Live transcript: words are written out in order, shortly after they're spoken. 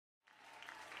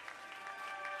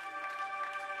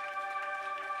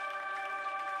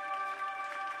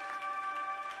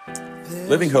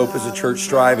Living Hope is a church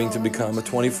striving to become a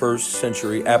 21st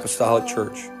century apostolic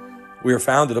church. We are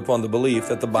founded upon the belief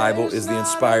that the Bible is the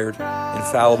inspired,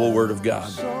 infallible Word of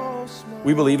God.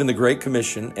 We believe in the Great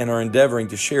Commission and are endeavoring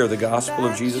to share the gospel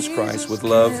of Jesus Christ with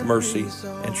love, mercy,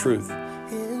 and truth.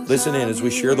 Listen in as we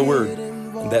share the Word,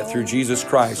 and that through Jesus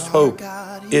Christ, hope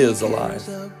is alive.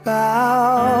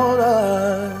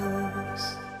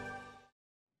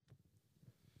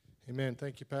 Amen.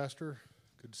 Thank you, Pastor.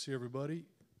 Good to see everybody.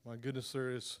 My goodness,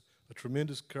 there is a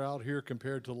tremendous crowd here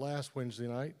compared to last Wednesday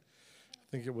night. I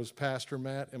think it was Pastor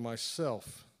Matt and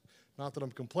myself. Not that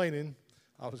I'm complaining.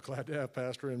 I was glad to have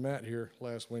Pastor and Matt here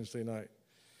last Wednesday night.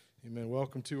 Amen.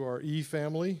 Welcome to our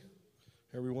E-family,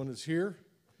 everyone that's here.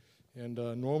 And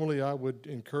normally I would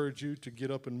encourage you to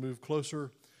get up and move closer,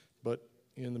 but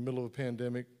in the middle of a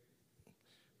pandemic,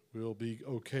 we'll be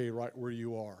okay right where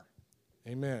you are.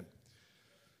 Amen.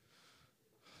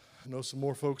 I know some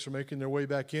more folks are making their way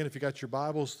back in. If you got your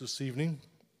Bibles this evening,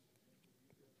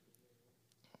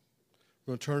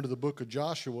 we're going to turn to the book of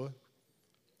Joshua,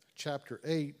 chapter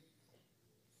 8.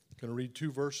 I'm going to read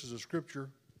 2 verses of Scripture.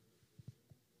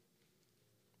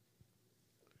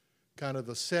 Kind of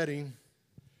the setting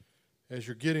as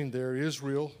you're getting there,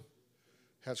 Israel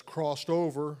has crossed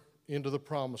over into the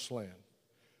Promised Land.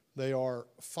 They are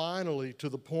finally to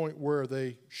the point where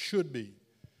they should be.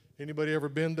 Anybody ever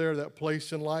been there, that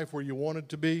place in life where you wanted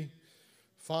to be?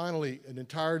 Finally, an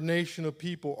entire nation of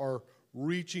people are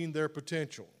reaching their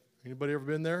potential. Anybody ever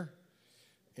been there?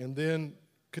 And then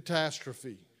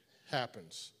catastrophe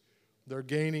happens. They're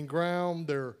gaining ground.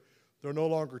 They're no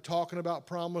longer talking about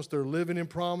promise. They're living in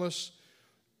promise.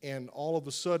 And all of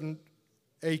a sudden,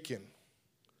 Achan,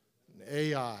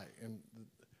 Ai, and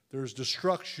there's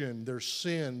destruction, there's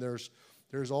sin, there's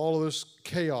all of this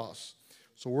chaos.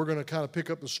 So we're going to kind of pick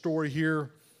up the story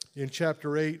here in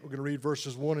chapter 8. We're going to read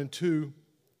verses 1 and 2.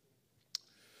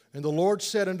 And the Lord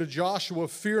said unto Joshua,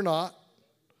 Fear not,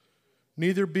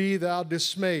 neither be thou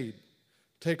dismayed.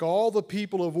 Take all the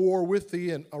people of war with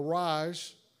thee, and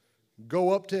arise,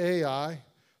 go up to Ai.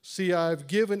 See, I have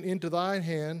given into thine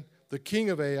hand the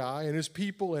king of Ai, and his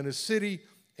people, and his city,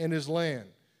 and his land.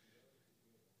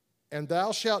 And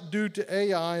thou shalt do to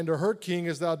Ai and to her king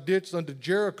as thou didst unto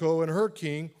Jericho and her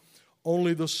king.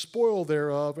 Only the spoil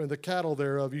thereof and the cattle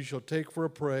thereof you shall take for a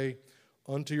prey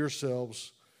unto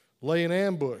yourselves. Lay an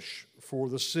ambush for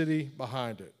the city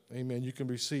behind it. Amen. You can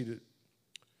be seated.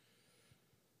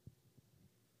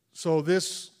 So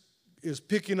this is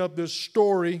picking up this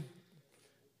story,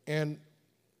 and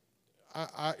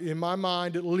I in my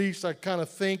mind at least, I kind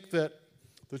of think that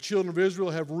the children of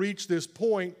Israel have reached this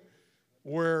point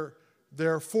where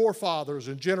their forefathers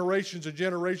and generations and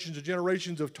generations and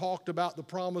generations have talked about the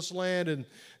promised land, and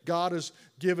God has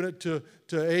given it to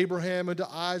Abraham and to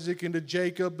Isaac and to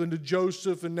Jacob and to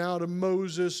Joseph and now to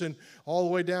Moses and all the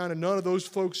way down, and none of those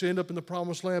folks end up in the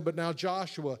promised land. But now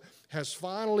Joshua has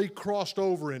finally crossed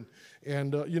over, and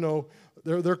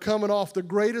they're coming off the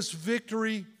greatest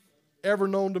victory ever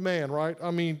known to man, right?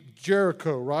 I mean,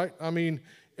 Jericho, right? I mean,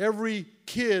 every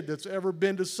kid that's ever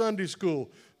been to Sunday school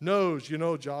knows,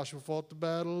 Joshua fought the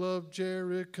battle of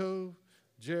Jericho,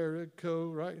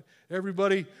 right?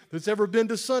 Everybody that's ever been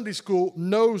to Sunday school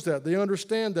knows that. They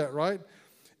understand that, right?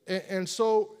 And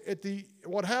so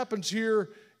what happens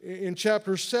here in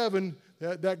chapter 7,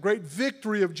 that great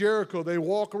victory of Jericho, they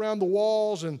walk around the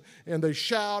walls and they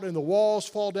shout and the walls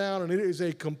fall down, and it is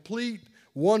a complete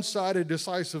one-sided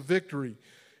decisive victory.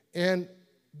 And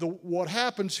what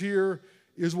happens here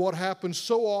is what happens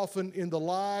so often in the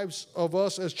lives of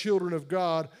us as children of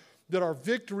God, that our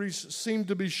victories seem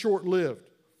to be short-lived.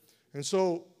 And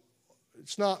so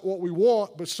it's not what we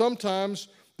want, but sometimes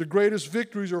the greatest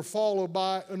victories are followed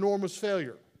by enormous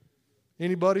failure.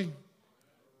 Anybody?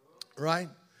 Right?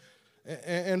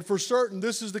 And for certain,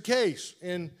 this is the case.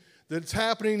 And that's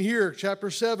happening here.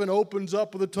 Chapter 7 opens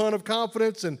up with a ton of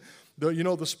confidence, and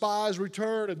the spies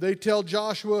return, and they tell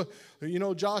Joshua,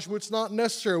 Joshua, it's not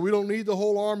necessary. We don't need the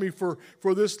whole army for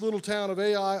this little town of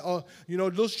Ai.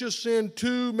 Let's just send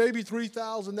 2,000, maybe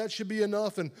 3,000. That should be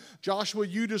enough. And Joshua,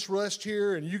 you just rest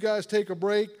here, and you guys take a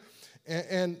break.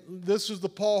 And this is the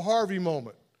Paul Harvey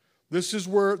moment. This is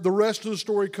where the rest of the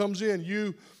story comes in.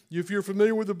 If you're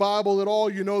familiar with the Bible at all,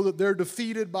 you know that they're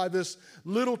defeated by this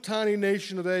little tiny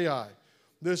nation of Ai.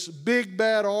 This big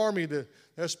bad army that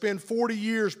has spent 40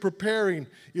 years preparing,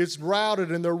 it's routed,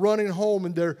 and they're running home,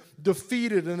 and they're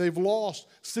defeated, and they've lost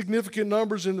significant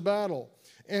numbers in the battle.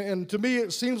 And to me,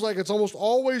 it seems like it's almost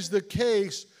always the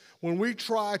case when we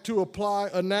try to apply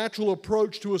a natural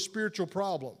approach to a spiritual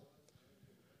problem.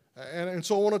 And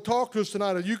so I want to talk to us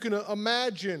tonight. You can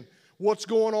imagine what's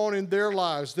going on in their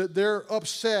lives, that they're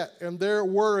upset and they're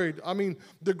worried. I mean,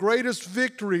 the greatest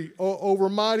victory over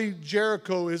mighty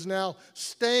Jericho is now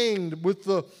stained with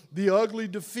the ugly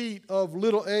defeat of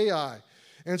little Ai.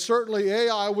 And certainly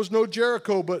Ai was no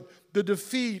Jericho, but the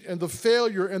defeat and the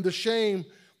failure and the shame,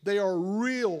 they are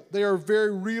real. They are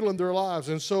very real in their lives.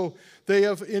 And so they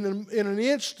have, in an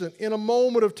instant, in a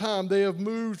moment of time, they have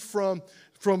moved from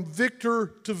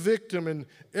victor to victim, and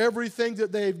everything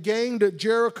that they've gained at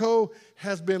Jericho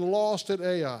has been lost at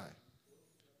Ai.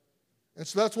 And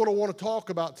so that's what I want to talk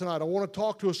about tonight. I want to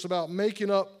talk to us about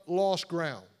making up lost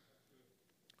ground,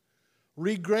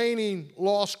 regaining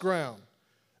lost ground.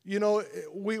 You know,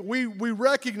 we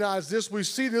recognize this. We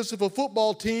see this if a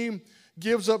football team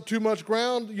gives up too much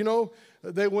ground, you know,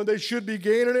 when they should be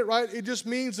gaining it, right? It just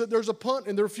means that there's a punt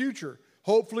in their future.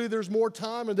 Hopefully there's more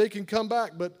time and they can come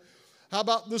back. But how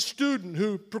about the student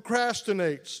who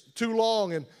procrastinates too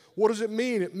long? And what does it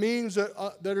mean? It means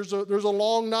that there's a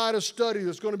long night of study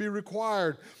that's going to be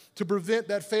required to prevent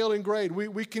that failing grade.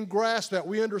 We can grasp that.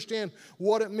 We understand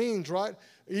what it means, right?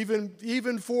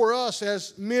 Even for us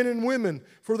as men and women,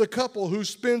 for the couple who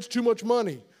spends too much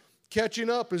money, catching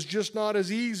up is just not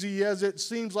as easy as it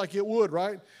seems like it would,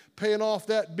 right? Paying off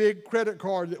that big credit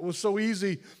card that was so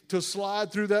easy to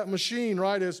slide through that machine,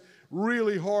 right, is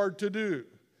really hard to do.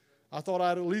 I thought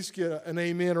I'd at least get an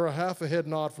amen or a half a head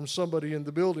nod from somebody in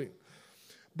the building.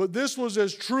 But this was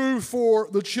as true for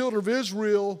the children of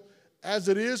Israel as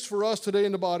it is for us today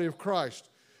in the body of Christ.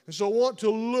 And so I want to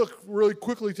look really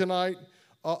quickly tonight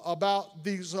about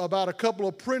a couple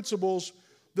of principles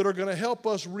that are going to help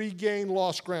us regain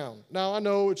lost ground. Now, I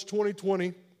know it's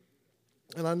 2020,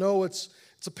 and I know it's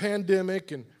a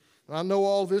pandemic, and I know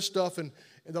all this stuff, and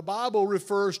the Bible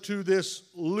refers to this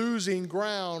losing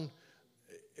ground.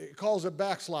 It calls it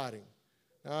backsliding.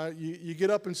 You get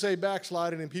up and say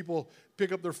backsliding, and people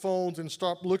pick up their phones and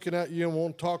start looking at you and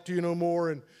won't talk to you no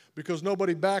more, and because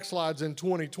nobody backslides in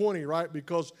 2020, right?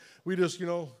 Because we just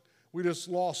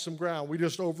lost some ground. We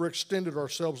just overextended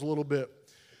ourselves a little bit.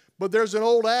 But there's an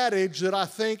old adage that I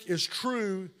think is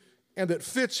true and that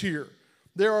fits here.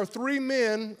 There are three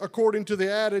men, according to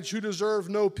the adage, who deserve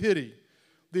no pity: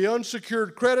 the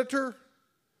unsecured creditor,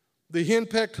 the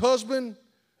henpecked husband,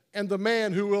 and the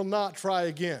man who will not try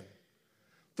again.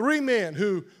 Three men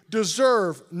who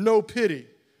deserve no pity.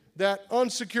 That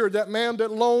unsecured, that man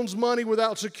that loans money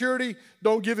without security,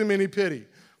 don't give him any pity.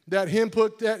 That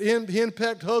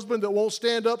henpecked husband that won't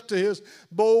stand up to his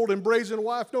bold and brazen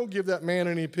wife, don't give that man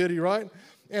any pity, right?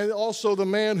 And also the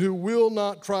man who will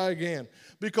not try again.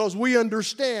 Because we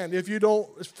understand if you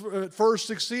don't first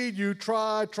succeed, you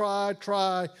try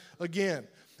again.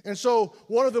 And so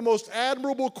one of the most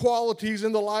admirable qualities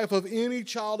in the life of any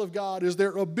child of God is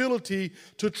their ability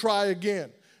to try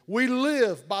again. We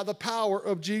live by the power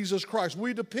of Jesus Christ.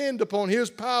 We depend upon His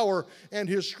power and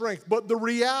His strength. But the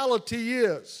reality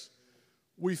is,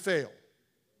 we fail.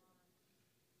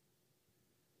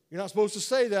 You're not supposed to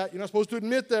say that. You're not supposed to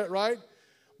admit that, right?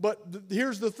 But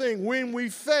here's the thing. When we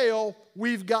fail,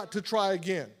 we've got to try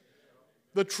again.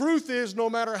 The truth is, no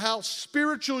matter how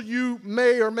spiritual you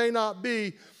may or may not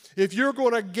be, if you're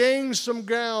going to gain some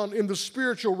ground in the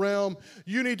spiritual realm,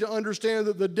 you need to understand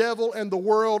that the devil and the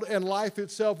world and life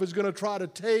itself is going to try to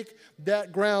take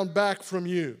that ground back from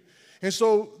you. And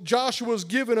so Joshua's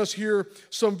given us here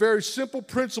some very simple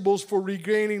principles for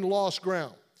regaining lost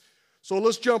ground. So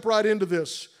let's jump right into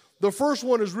this. The first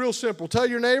one is real simple. Tell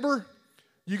your neighbor,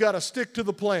 you got to stick to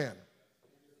the plan.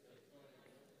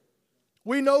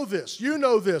 We know this. You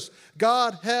know this.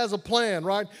 God has a plan,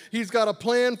 right? He's got a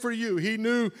plan for you. He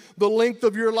knew the length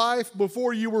of your life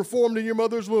before you were formed in your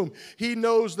mother's womb. He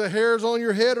knows the hairs on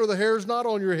your head or the hairs not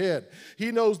on your head.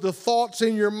 He knows the thoughts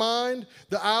in your mind,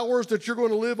 the hours that you're going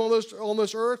to live on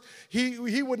this earth.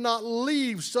 He would not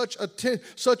leave such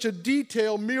a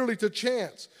detail merely to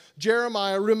chance.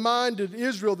 Jeremiah reminded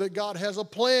Israel that God has a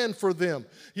plan for them.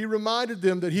 He reminded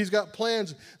them that He's got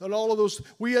plans and all of those.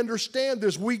 We understand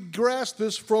this. We grasp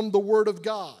this from the Word of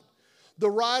God. The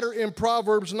writer in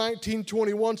Proverbs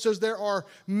 19:21 says there are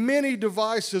many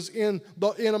devices in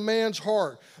a man's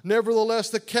heart.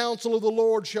 Nevertheless, the counsel of the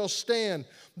Lord shall stand.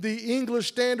 The English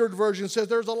Standard Version says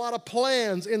there's a lot of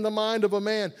plans in the mind of a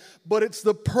man, but it's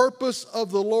the purpose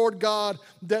of the Lord God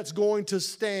that's going to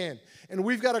stand. And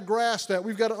we've got to grasp that.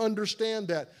 We've got to understand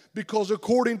that. Because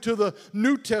according to the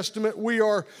New Testament, we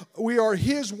are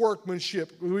His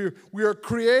workmanship. We are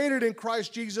created in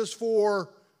Christ Jesus for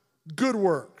good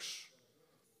works.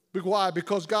 Why?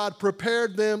 Because God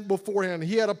prepared them beforehand.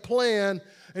 He had a plan,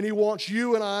 and He wants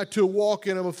you and I to walk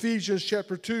in them. Ephesians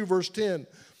chapter 2, verse 10.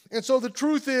 And so the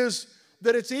truth is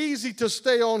that it's easy to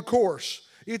stay on course.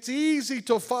 It's easy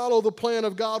to follow the plan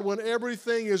of God when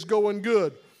everything is going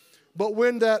good. But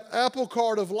when that apple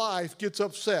cart of life gets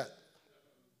upset,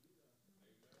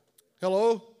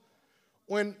 hello?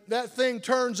 When that thing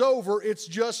turns over, it's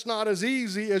just not as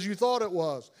easy as you thought it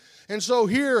was. And so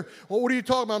here, well, what are you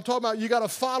talking about? I'm talking about you got to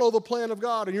follow the plan of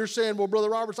God. And you're saying, well, Brother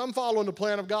Roberts, I'm following the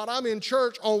plan of God. I'm in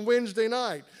church on Wednesday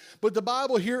night. But the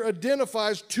Bible here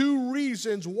identifies two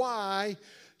reasons why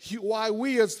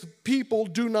we as people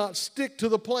do not stick to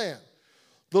the plan.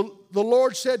 The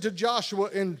Lord said to Joshua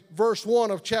in verse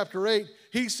 1 of chapter 8,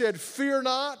 he said, fear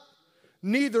not,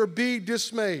 neither be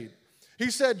dismayed. He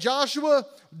said, Joshua,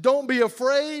 don't be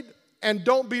afraid and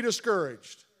don't be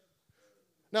discouraged.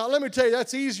 Now, let me tell you,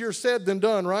 that's easier said than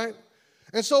done, right?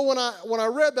 And so when I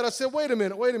read that, I said, wait a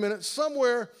minute.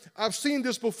 Somewhere I've seen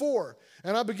this before.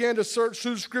 And I began to search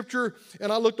through Scripture,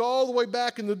 and I looked all the way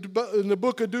back in the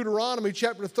book of Deuteronomy,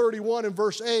 chapter 31 and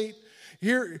verse 8.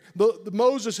 Here,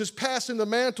 Moses is passing the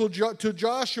mantle to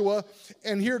Joshua,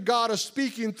 and here God is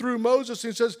speaking through Moses.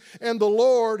 He says, and the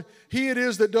Lord, he it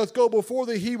is that doth go before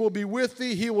thee, he will be with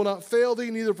thee, he will not fail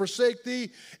thee, neither forsake thee.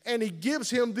 And he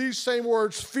gives him these same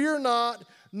words, fear not,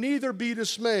 neither be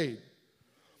dismayed.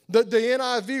 The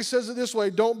NIV says it this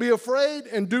way, don't be afraid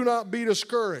and do not be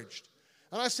discouraged.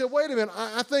 And I said, wait a minute,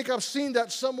 I think I've seen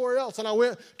that somewhere else. And I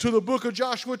went to the book of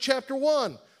Joshua chapter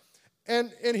 1.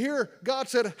 And here God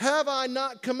said, have I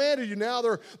not commanded you? Now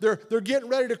they're getting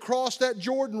ready to cross that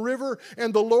Jordan River,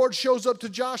 and the Lord shows up to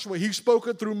Joshua. He spoke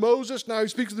it through Moses, now he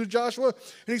speaks through Joshua.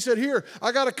 And he said, here,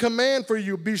 I got a command for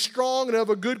you. Be strong and have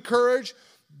a good courage.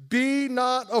 Be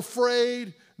not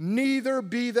afraid, neither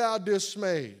be thou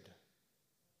dismayed.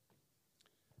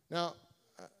 Now,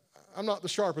 I'm not the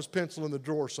sharpest pencil in the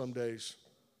drawer some days.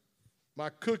 My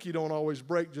cookie don't always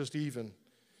break just even.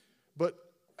 But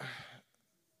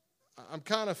I'm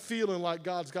kind of feeling like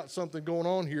God's got something going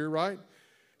on here, right?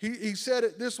 He said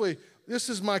it this way, this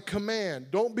is my command.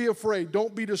 Don't be afraid.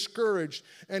 Don't be discouraged.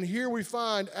 And here we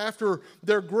find after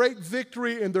their great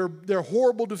victory and their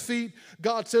horrible defeat,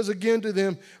 God says again to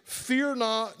them, fear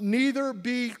not, neither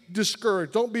be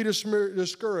discouraged. Don't be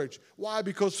discouraged. Why?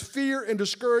 Because fear and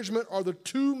discouragement are the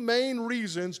two main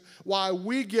reasons why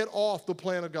we get off the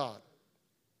plan of God.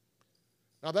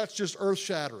 Now, that's just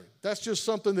earth-shattering. That's just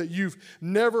something that you've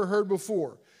never heard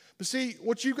before. But see,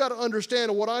 what you've got to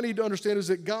understand and what I need to understand is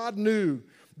that God knew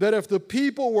that if the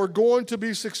people were going to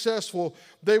be successful,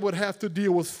 they would have to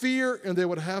deal with fear and they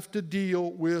would have to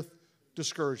deal with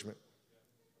discouragement.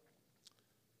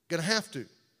 Going to have to.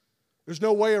 There's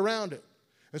no way around it.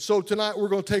 And so tonight we're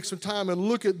going to take some time and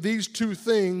look at these two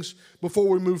things before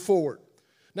we move forward.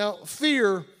 Now,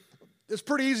 fear, it's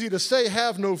pretty easy to say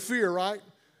have no fear, right?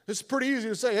 It's pretty easy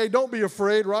to say, hey, don't be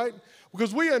afraid, right?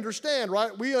 Because we understand,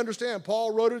 right? We understand.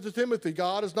 Paul wrote it to Timothy.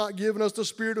 God has not given us the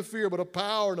spirit of fear, but of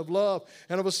power and of love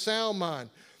and of a sound mind.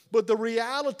 But the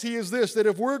reality is this, that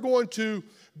if we're going to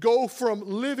go from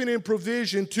living in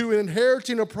provision to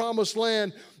inheriting a promised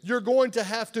land, you're going to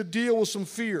have to deal with some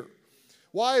fear.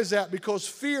 Why is that? Because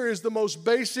fear is the most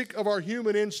basic of our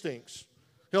human instincts.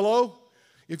 Hello?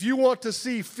 If you want to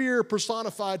see fear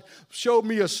personified, show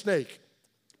me a snake.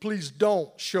 Please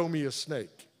don't show me a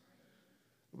snake.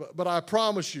 But I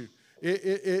promise you,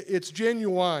 it's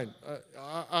genuine.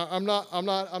 I'm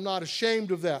not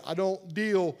ashamed of that. I don't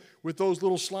deal with those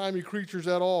little slimy creatures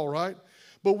at all, right?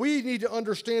 But we need to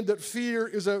understand that fear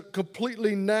is a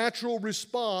completely natural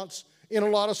response in a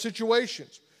lot of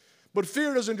situations. But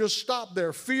fear doesn't just stop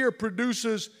there. Fear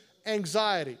produces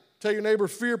anxiety. Tell your neighbor,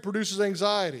 fear produces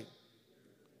anxiety.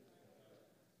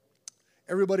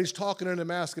 Everybody's talking in a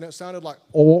mask, and it sounded like,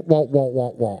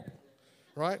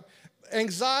 right?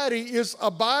 Anxiety is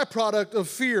a byproduct of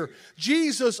fear.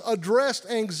 Jesus addressed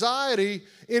anxiety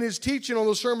in his teaching on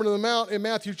the Sermon on the Mount in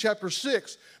Matthew chapter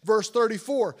 6, verse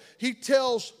 34. He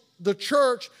tells the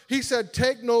church, he said,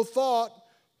 take no thought,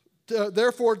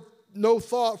 therefore no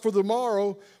thought for the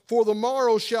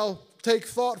morrow shall take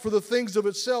thought for the things of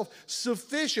itself.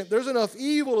 Sufficient. There's enough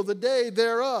evil of the day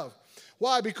thereof.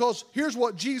 Why? Because here's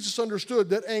what Jesus understood,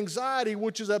 that anxiety,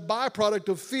 which is a byproduct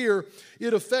of fear,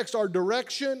 it affects our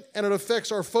direction and it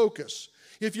affects our focus.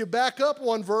 If you back up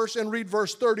one verse and read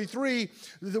verse 33,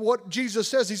 what Jesus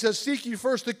says, he says, seek ye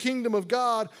first the kingdom of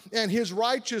God and his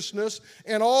righteousness,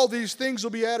 and all these things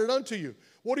will be added unto you.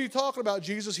 What are you talking about,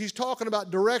 Jesus? He's talking about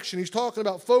direction. He's talking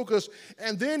about focus.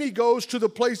 And then he goes to the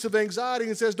place of anxiety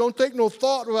and says, don't take no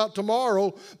thought about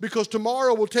tomorrow, because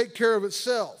tomorrow will take care of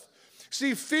itself.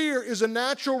 See, fear is a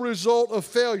natural result of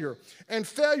failure, and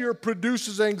failure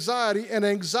produces anxiety, and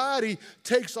anxiety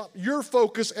takes up your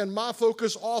focus and my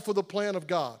focus off of the plan of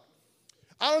God.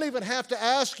 I don't even have to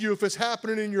ask you if it's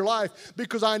happening in your life,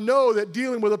 because I know that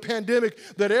dealing with a pandemic,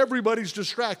 that everybody's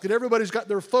distracted. Everybody's got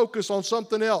their focus on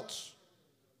something else.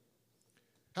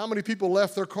 How many people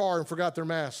left their car and forgot their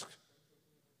mask?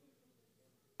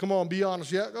 Come on, be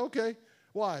honest. Yeah, okay.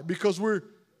 Why? Because we're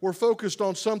focused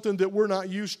on something that we're not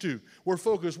used to. We're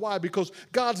focused. Why? Because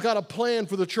God's got a plan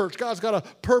for the church. God's got a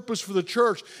purpose for the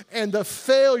church. And the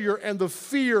failure and the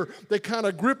fear, they kind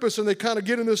of grip us and they kind of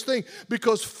get in this thing,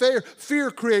 because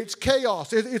fear creates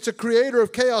chaos. It's a creator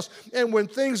of chaos. And when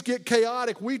things get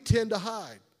chaotic, we tend to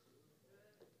hide.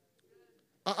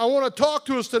 I want to talk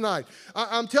to us tonight.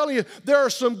 I'm telling you, there are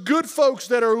some good folks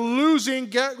that are losing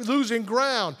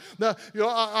ground. Now,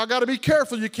 I got to be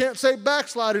careful. You can't say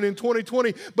backsliding in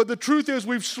 2020, but the truth is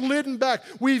we've slidden back.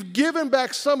 We've given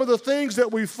back some of the things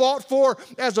that we fought for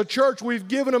as a church. We've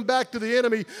given them back to the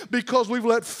enemy because we've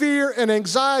let fear and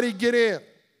anxiety get in.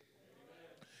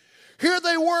 Here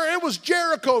they were. It was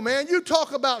Jericho, man. You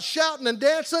talk about shouting and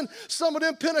dancing. Some of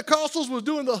them Pentecostals was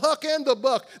doing the huck and the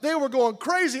buck. They were going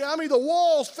crazy. I mean, the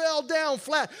walls fell down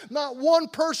flat. Not one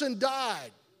person died.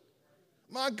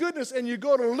 My goodness. And you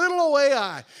go to little old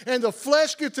Ai, and the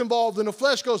flesh gets involved, and the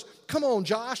flesh goes, come on,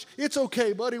 Josh. It's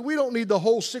okay, buddy. We don't need the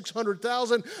whole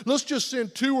 600,000. Let's just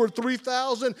send 2,000 or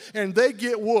 3,000, and they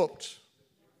get whooped.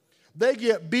 They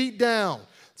get beat down.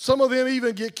 Some of them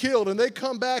even get killed, and they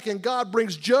come back, and God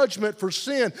brings judgment for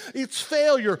sin. It's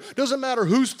failure. Doesn't matter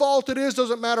whose fault it is,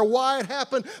 doesn't matter why it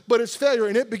happened, but it's failure,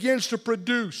 and it begins to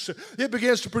produce. It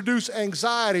begins to produce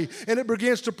anxiety, and it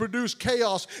begins to produce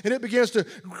chaos, and it begins to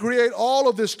create all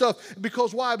of this stuff.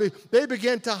 Because why? They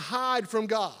begin to hide from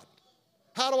God.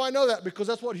 How do I know that? Because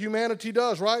that's what humanity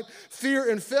does, right?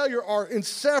 Fear and failure are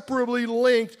inseparably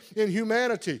linked in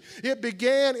humanity. It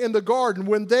began in the garden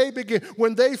when they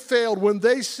failed, when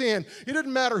they sinned. It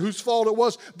didn't matter whose fault it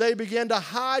was. They began to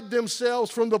hide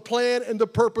themselves from the plan and the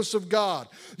purpose of God.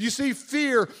 You see,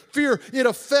 fear, it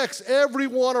affects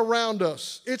everyone around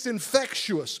us. It's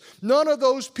infectious. None of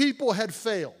those people had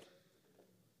failed.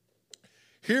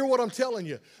 Hear what I'm telling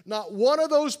you. Not one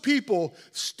of those people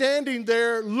standing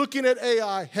there looking at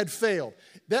Ai had failed.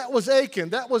 That was Achan.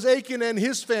 That was Achan and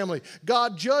his family.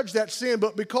 God judged that sin,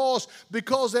 but because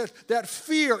that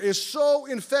fear is so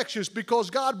infectious,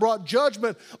 because God brought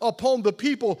judgment upon the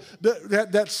people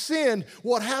that sinned,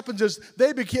 what happens is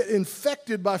they get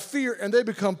infected by fear and they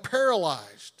become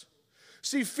paralyzed.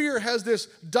 See, fear has this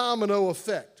domino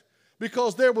effect,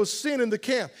 because there was sin in the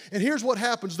camp. And here's what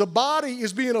happens. The body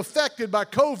is being affected by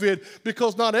COVID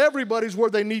because not everybody's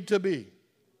where they need to be.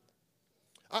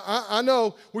 I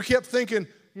know we kept thinking,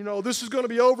 this is going to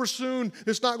be over soon.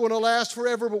 It's not going to last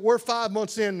forever, but we're 5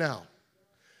 months in now.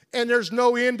 And there's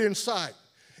no end in sight.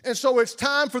 And so it's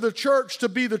time for the church to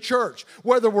be the church,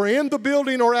 whether we're in the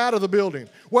building or out of the building,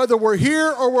 whether we're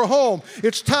here or we're home.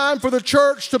 It's time for the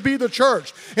church to be the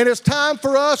church. And it's time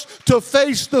for us to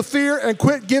face the fear and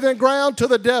quit giving ground to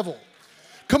the devil.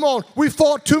 Come on, we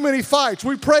fought too many fights.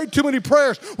 We prayed too many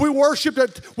prayers. We worshiped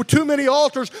at too many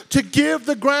altars to give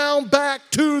the ground back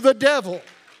to the devil.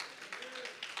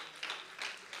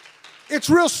 It's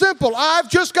real simple. I've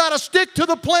just got to stick to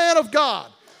the plan of God.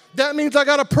 That means I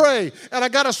got to pray, and I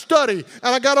got to study,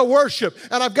 and I got to worship,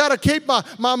 and I've got to keep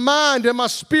my mind and my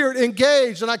spirit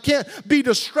engaged, and I can't be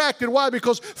distracted. Why?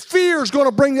 Because fear is going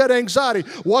to bring that anxiety.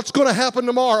 What's going to happen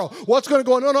tomorrow? What's going to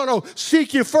go on? No.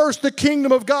 Seek ye first the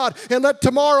kingdom of God, and let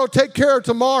tomorrow take care of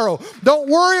tomorrow. Don't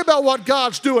worry about what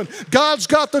God's doing. God's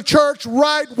got the church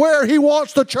right where He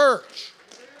wants the church.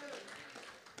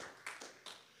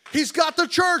 He's got the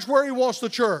church where He wants the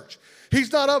church.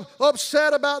 He's not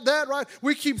upset about that, right?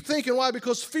 We keep thinking. Why?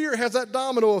 Because fear has that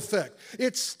domino effect.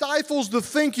 It stifles the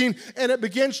thinking, and it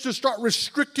begins to start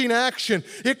restricting action.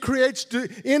 It creates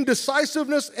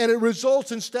indecisiveness, and it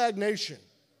results in stagnation.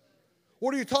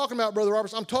 What are you talking about, Brother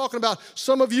Roberts? I'm talking about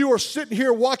some of you are sitting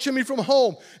here watching me from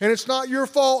home, and it's not your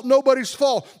fault, nobody's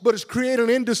fault, but it's creating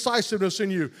indecisiveness in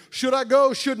you. Should I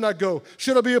go? Shouldn't I go?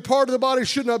 Should I be a part of the body?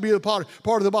 Shouldn't I be a part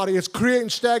of the body? It's creating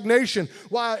stagnation.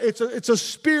 Why? It's a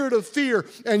spirit of fear,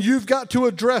 and you've got to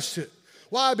address it.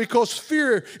 Why? Because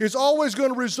fear is always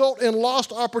going to result in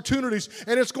lost opportunities,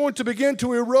 and it's going to begin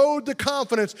to erode the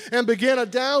confidence and begin a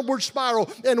downward spiral,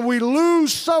 and we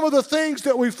lose some of the things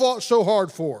that we fought so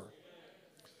hard for.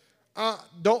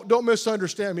 Don't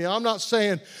misunderstand me. I'm not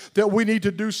saying that we need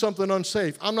to do something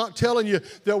unsafe. I'm not telling you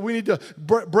that we need to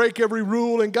break every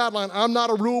rule and guideline. I'm not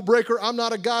a rule breaker. I'm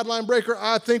not a guideline breaker.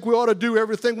 I think we ought to do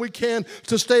everything we can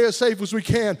to stay as safe as we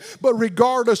can. But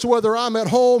regardless of whether I'm at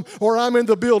home or I'm in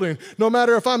the building, no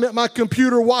matter if I'm at my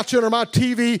computer watching or my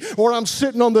TV or I'm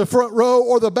sitting on the front row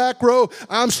or the back row,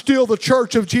 I'm still the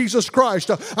church of Jesus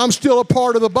Christ. I'm still a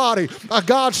part of the body.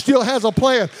 God still has a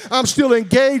plan. I'm still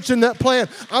engaged in that plan.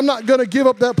 I'm not going to give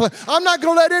up that plan. I'm not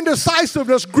going to let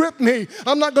indecisiveness grip me.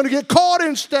 I'm not going to get caught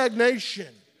in stagnation.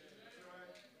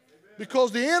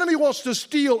 Because the enemy wants to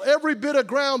steal every bit of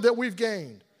ground that we've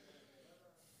gained.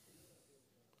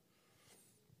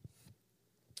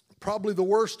 Probably the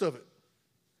worst of it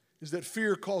is that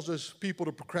fear causes people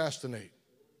to procrastinate.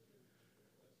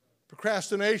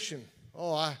 Procrastination.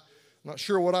 I'm not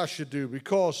sure what I should do,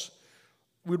 because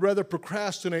we'd rather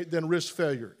procrastinate than risk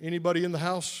failure. Anybody in the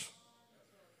house?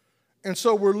 And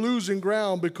so we're losing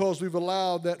ground because we've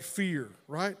allowed that fear,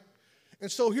 right?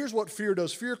 And so here's what fear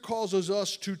does. Fear causes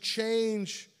us to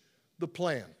change the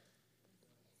plan.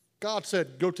 God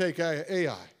said, go take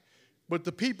Ai. But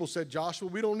the people said, Joshua,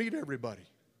 we don't need everybody.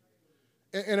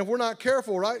 And if we're not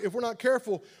careful, right? If we're not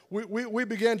careful, we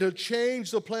begin to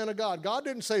change the plan of God. God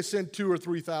didn't say send 2,000 or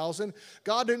 3,000.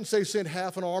 God didn't say send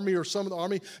half an army or some of the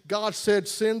army. God said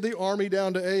send the army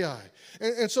down to Ai.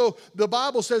 And so the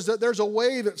Bible says that there's a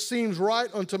way that seems right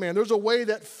unto man. There's a way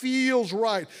that feels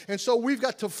right. And so we've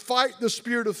got to fight the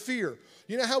spirit of fear.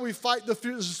 You know how we fight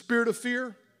the spirit of fear?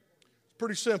 It's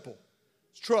pretty simple.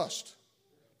 It's trust.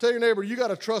 Tell your neighbor, you got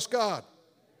to trust God.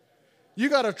 You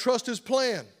got to trust His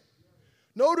plan.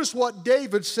 Notice what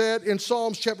David said in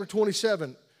Psalms chapter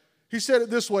 27. He said it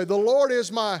this way: the Lord is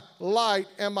my light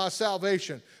and my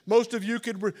salvation. Most of you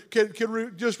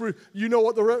you know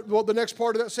what the next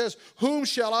part of that says. Whom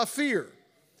shall I fear?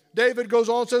 David goes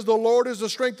on and says, the Lord is the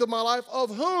strength of my life.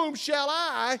 Of whom shall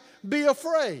I be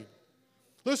afraid?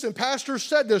 Listen, Pastor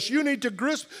said this. You need to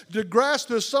grasp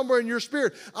this somewhere in your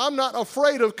spirit. I'm not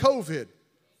afraid of COVID.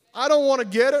 I don't want to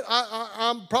get it.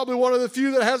 I'm probably one of the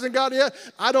few that hasn't got it yet.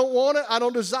 I don't want it. I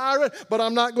don't desire it, but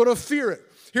I'm not going to fear it.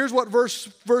 Here's what verse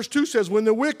 2 says. When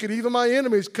the wicked, even my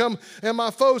enemies, come and my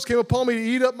foes came upon me to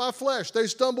eat up my flesh, they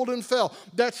stumbled and fell.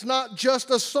 That's not just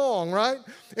a song, right?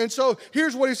 And so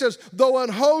here's what he says. Though an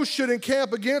host should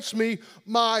encamp against me,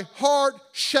 my heart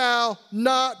shall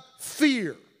not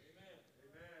fear.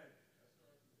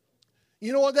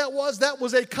 You know what that was? That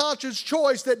was a conscious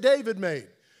choice that David made.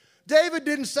 David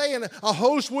didn't say a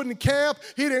host wouldn't camp.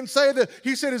 He didn't say that.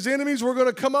 He said his enemies were going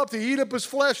to come up to eat up his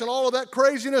flesh and all of that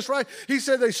craziness, right? He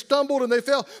said they stumbled and they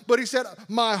fell. But he said,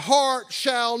 my heart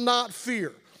shall not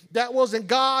fear. That wasn't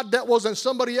God. That wasn't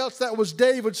somebody else. That was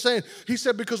David saying. He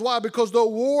said, because why? Because the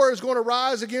war is going to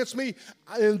rise against me.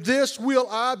 In this will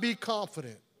I be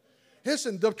confident.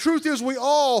 Listen, the truth is we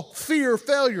all fear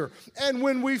failure. And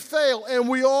when we fail, and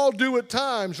we all do at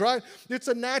times, right? It's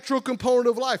a natural component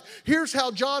of life. Here's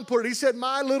how John put it. He said,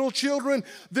 my little children,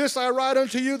 this I write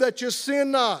unto you, that you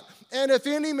sin not. And if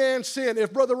any man sin,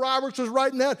 if Brother Roberts was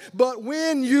writing that, but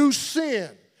when you sin,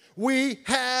 we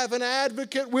have an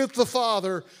advocate with the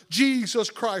Father, Jesus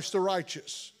Christ the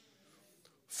righteous.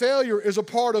 Failure is a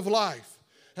part of life.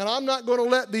 And I'm not going to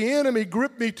let the enemy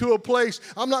grip me to a place.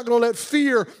 I'm not going to let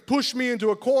fear push me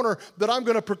into a corner that I'm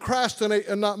going to procrastinate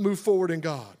and not move forward in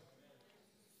God.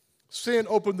 Sin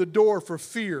opened the door for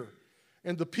fear,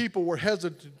 and the people were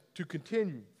hesitant to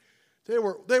continue. They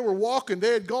were walking.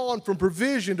 They had gone from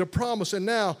provision to promise, and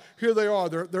now here they are.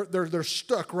 They're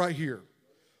stuck right here.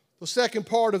 The second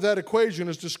part of that equation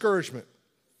is discouragement.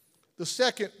 The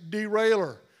second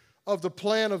derailer of the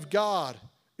plan of God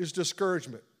is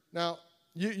discouragement. Now,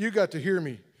 you got to hear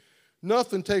me.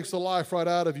 Nothing takes the life right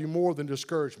out of you more than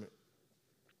discouragement.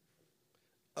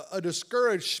 A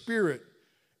discouraged spirit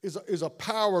is a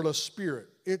powerless spirit.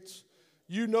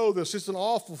 You know this. It's an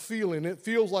awful feeling. It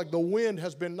feels like the wind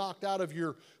has been knocked out of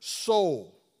your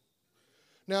soul.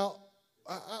 Now,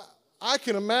 I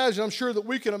can imagine, I'm sure that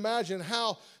we can imagine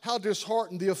how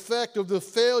disheartened the effect of the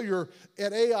failure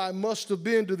at Ai must have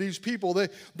been to these people.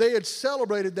 They had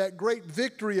celebrated that great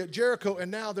victory at Jericho,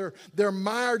 and now they're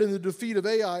mired in the defeat of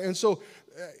Ai. And so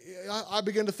I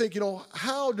began to think,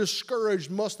 how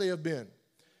discouraged must they have been?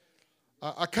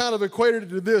 I kind of equated it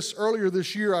to this. Earlier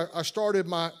this year, I started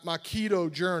my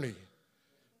keto journey,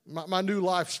 my new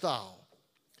lifestyle.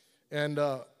 And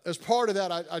as part of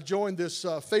that, I joined this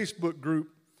Facebook group.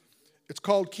 It's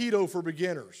called Keto for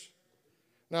Beginners.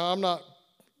 Now, I'm not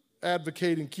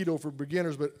advocating keto for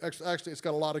beginners, but actually it's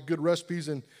got a lot of good recipes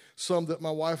and some that my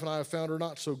wife and I have found are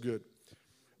not so good.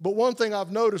 But one thing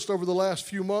I've noticed over the last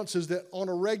few months is that on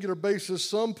a regular basis,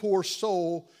 some poor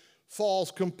soul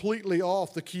falls completely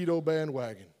off the keto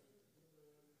bandwagon.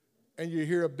 And you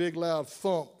hear a big loud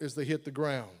thump as they hit the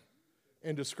ground,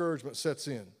 and discouragement sets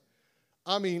in.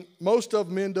 I mean, most of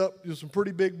them end up with some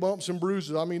pretty big bumps and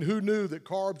bruises. I mean, who knew that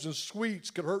carbs and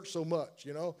sweets could hurt so much,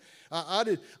 you know?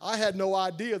 I had no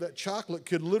idea that chocolate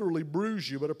could literally bruise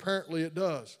you, but apparently it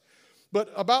does.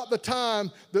 But about the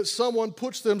time that someone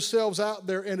puts themselves out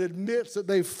there and admits that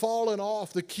they've fallen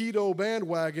off the keto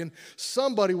bandwagon,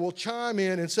 somebody will chime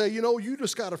in and say, you know, you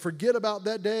just got to forget about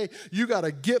that day. You got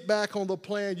to get back on the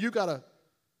plan. You got to.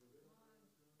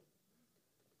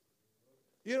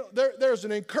 You know, there's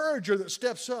an encourager that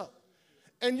steps up.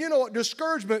 And you know what?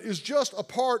 Discouragement is just a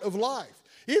part of life.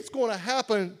 It's going to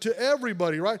happen to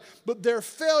everybody, right? But their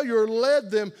failure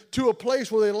led them to a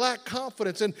place where they lack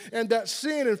confidence. And that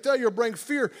sin and failure bring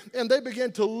fear. And they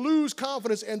begin to lose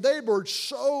confidence. And they were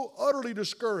so utterly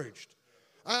discouraged.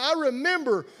 I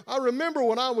remember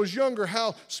when I was younger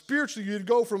how spiritually you'd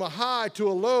go from a high to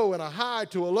a low and a high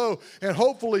to a low. And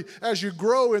hopefully as you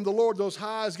grow in the Lord, those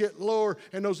highs get lower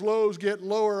and those lows get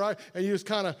lower, right? And you just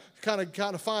kind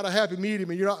of find a happy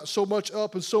medium and you're not so much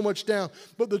up and so much down.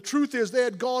 But the truth is they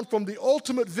had gone from the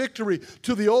ultimate victory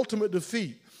to the ultimate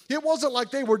defeat. It wasn't like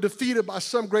they were defeated by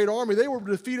some great army. They were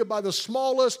defeated by the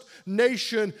smallest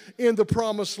nation in the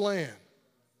promised land.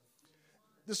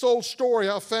 This old story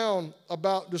I found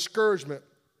about discouragement.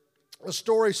 The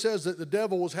story says that the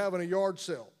devil was having a yard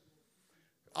sale.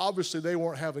 Obviously, they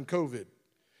weren't having COVID.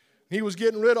 He was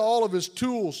getting rid of all of his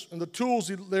tools, and the tools,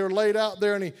 they were laid out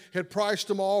there, and he had priced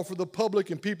them all for the public,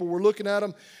 and people were looking at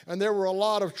them, and there were a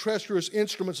lot of treacherous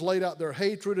instruments laid out there,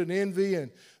 hatred and envy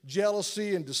and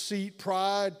jealousy and deceit,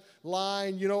 pride,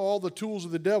 lying, you know, all the tools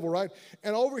of the devil, right?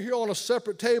 And over here on a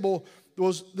separate table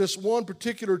was this one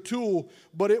particular tool,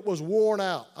 but it was worn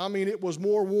out. I mean, it was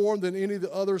more worn than any of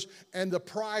the others, and the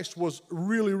price was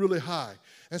really, really high.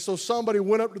 And so somebody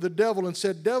went up to the devil and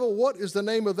said, "Devil, what is the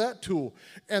name of that tool?"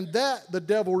 And that, the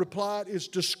devil replied, is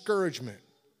discouragement.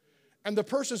 And the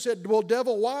person said, "Well,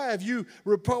 devil, why have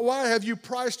you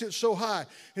priced it so high?"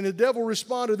 And the devil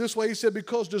responded this way. He said,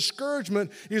 "Because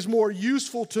discouragement is more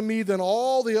useful to me than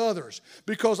all the others.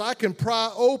 Because I can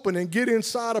pry open and get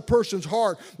inside a person's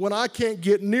heart when I can't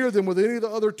get near them with any of the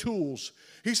other tools."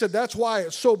 He said, "That's why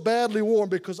it's so badly worn,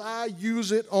 because I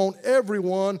use it on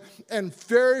everyone, and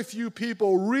very few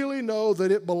people really know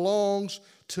that it belongs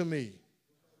to me."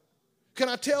 Can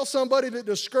I tell somebody that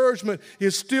discouragement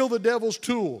is still the devil's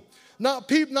tool?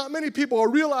 Not many people are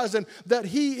realizing that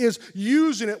he is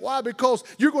using it. Why? Because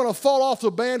you're going to fall off the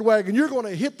bandwagon. You're going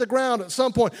to hit the ground at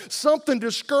some point. Something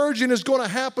discouraging is going to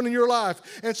happen in your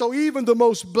life. And so even the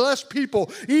most blessed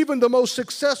people, even the most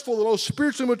successful, the most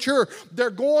spiritually mature, they're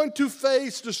going to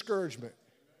face discouragement.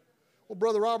 Well,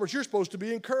 Brother Roberts, you're supposed to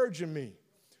be encouraging me.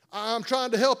 I'm trying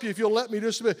to help you if you'll let me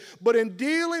just a bit. But in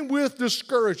dealing with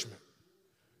discouragement,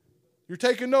 you're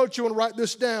taking notes, you want to write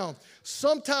this down.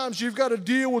 Sometimes you've got to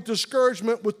deal with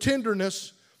discouragement with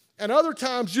tenderness, and other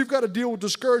times you've got to deal with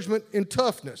discouragement in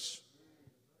toughness.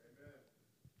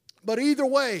 But either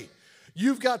way,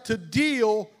 you've got to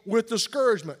deal with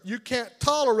discouragement. You can't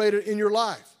tolerate it in your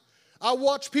life. I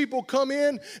watch people come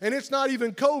in, and it's not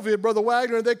even COVID, Brother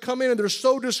Wagner. They come in and they're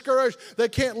so discouraged, they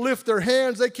can't lift their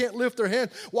hands. They can't lift their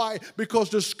hands. Why? Because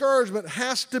discouragement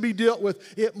has to be dealt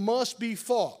with. It must be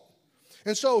fought.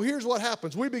 And so here's what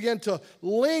happens. We begin to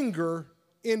linger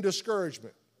in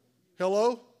discouragement.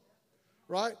 Hello?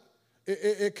 Right?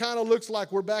 It kind of looks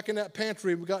like we're back in that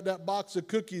pantry. We got that box of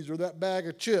cookies or that bag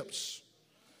of chips.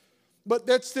 But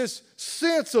that's this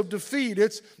sense of defeat.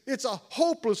 It's a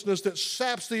hopelessness that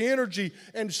saps the energy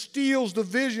and steals the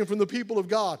vision from the people of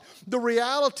God. The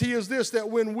reality is this, that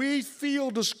when we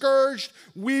feel discouraged,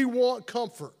 we want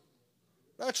comfort.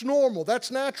 That's normal. That's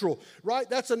natural, right?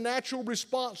 That's a natural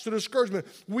response to discouragement.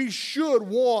 We should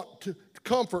want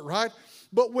comfort, right?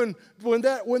 But when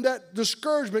that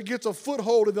discouragement gets a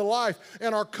foothold in the life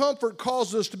and our comfort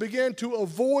causes us to begin to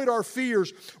avoid our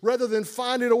fears rather than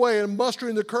finding a way and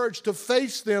mustering the courage to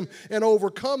face them and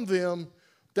overcome them,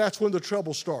 that's when the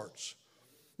trouble starts.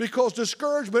 Because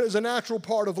discouragement is a natural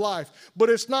part of life.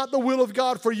 But it's not the will of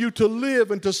God for you to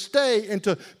live and to stay and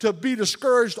to be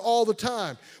discouraged all the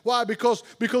time. Why? Because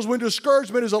when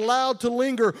discouragement is allowed to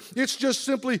linger, it's just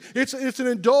simply, it's an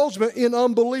indulgence in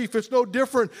unbelief. It's no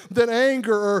different than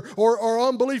anger or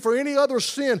unbelief or any other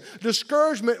sin.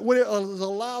 Discouragement, when it is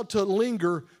allowed to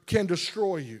linger, can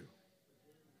destroy you.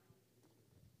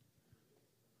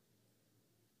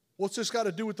 What's this got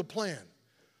to do with the plan?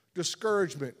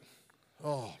 Discouragement.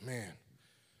 Oh, man,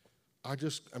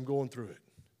 I'm going through it.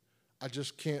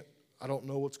 I don't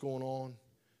know what's going on.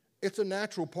 It's a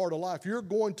natural part of life. You're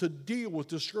going to deal with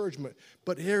discouragement.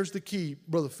 But here's the key,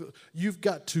 Brother Phil. You've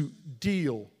got to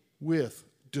deal with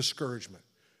discouragement.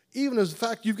 Even as the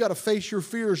fact you've got to face your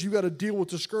fears, you've got to deal with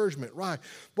discouragement. Right?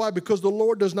 Why? Because the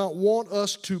Lord does not want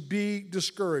us to be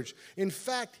discouraged. In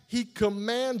fact, He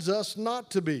commands us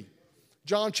not to be.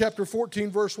 John chapter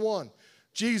 14, verse 1.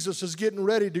 Jesus is getting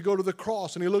ready to go to the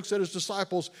cross, and He looks at His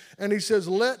disciples, and He says,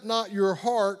 let not your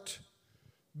heart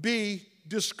be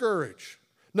discouraged.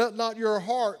 Let not your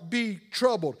heart be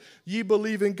troubled. Ye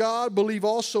believe in God, believe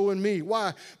also in me.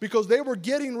 Why? Because they were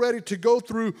getting ready to go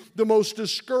through the most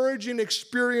discouraging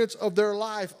experience of their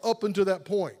life up until that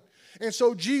point. And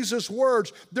so Jesus'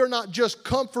 words, they're not just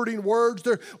comforting words.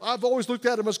 I've always looked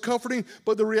at them as comforting,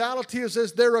 but the reality is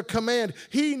this, they're a command.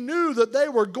 He knew that they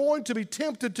were going to be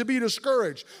tempted to be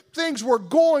discouraged. Things were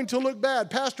going to look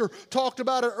bad. Pastor talked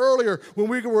about it earlier when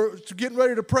we were getting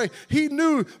ready to pray. He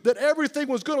knew that everything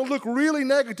was going to look really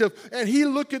negative, and He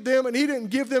looked at them and He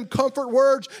didn't give them comfort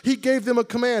words. He gave them a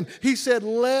command. He said,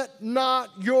 let not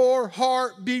your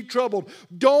heart be troubled.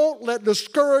 Don't let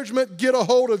discouragement get a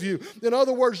hold of you. In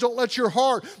other words, don't let your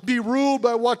heart be ruled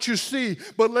by what you see,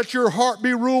 but let your heart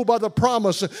be ruled by the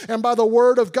promise and by the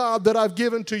word of God that I've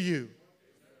given to you.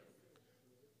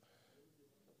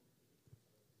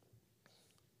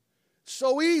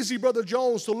 So easy, Brother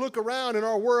Jones, to look around in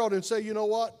our world and say, you know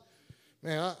what?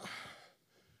 Man,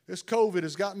 this COVID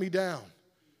has got me down.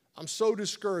 I'm so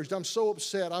discouraged. I'm so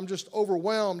upset. I'm just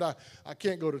overwhelmed. I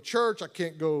can't go to church. I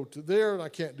can't go to there, and I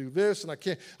can't do this, and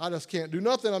I just can't do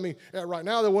nothing. I mean, right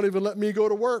now they won't even let me go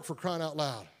to work, for crying out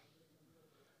loud.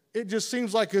 It just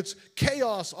seems like it's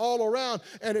chaos all around,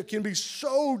 and it can be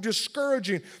so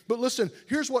discouraging. But listen,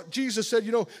 here's what Jesus said.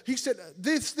 You know, He said,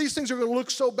 these things are going to look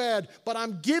so bad, but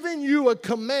I'm giving you a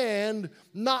command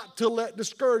not to let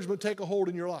discouragement take a hold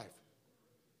in your life.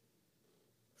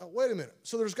 Now, wait a minute.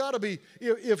 So there's got to be,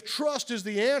 if trust is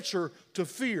the answer to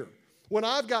fear, when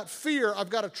I've got fear, I've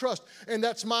got to trust. And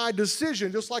that's my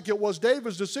decision, just like it was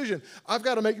David's decision. I've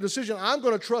got to make a decision. I'm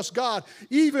going to trust God,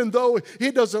 even though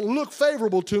it doesn't look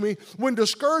favorable to me. When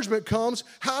discouragement comes,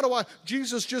 how do I?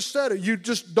 Jesus just said it. You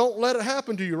just don't let it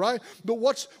happen to you, right? But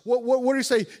what did He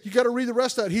say? You got to read the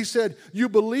rest of that. He said, you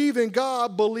believe in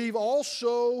God, believe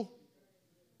also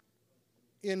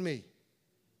in me.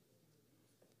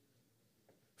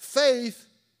 Faith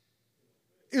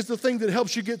is the thing that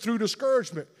helps you get through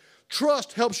discouragement.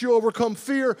 Trust helps you overcome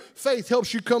fear. Faith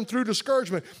helps you come through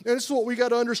discouragement. And this is what we got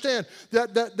to understand.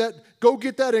 That go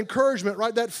get that encouragement,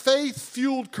 right? That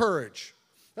faith-fueled courage.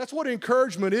 That's what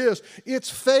encouragement is. It's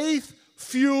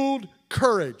faith-fueled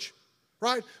courage.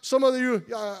 Right? Some of you,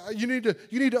 you need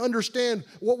to understand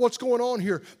what's going on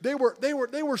here. They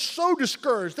were so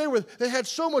discouraged. They had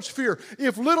so much fear.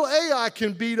 If little Ai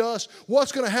can beat us,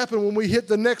 what's going to happen when we hit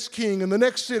the next king and the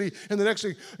next city and the next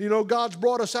thing? You know, God's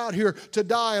brought us out here to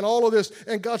die and all of this.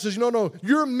 And God says, no,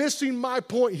 you're missing my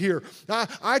point here.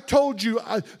 I told you,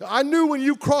 I knew when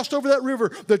you crossed over that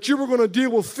river that you were going to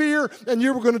deal with fear and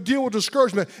you were going to deal with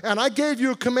discouragement. And I gave you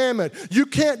a commandment. You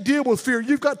can't deal with fear.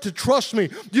 You've got to trust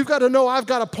me. You've got to know I've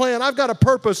got a plan. I've got a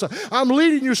purpose. I'm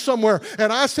leading you somewhere.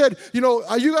 And I said, you got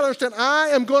to understand, I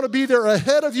am going to be there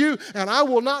ahead of you, and I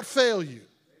will not fail you. Amen.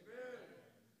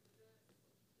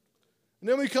 And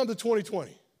then we come to 2020.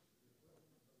 Well,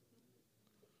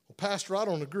 Pastor, I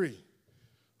don't agree.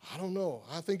 I don't know.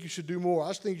 I think you should do more.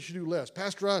 I think you should do less.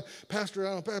 Pastor,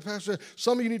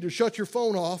 some of you need to shut your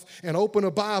phone off and open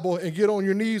a Bible and get on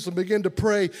your knees and begin to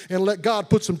pray and let God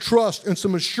put some trust and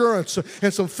some assurance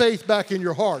and some faith back in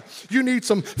your heart. You need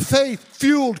some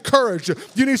faith-fueled courage.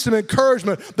 You need some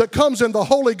encouragement that comes in the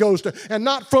Holy Ghost and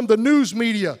not from the news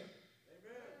media.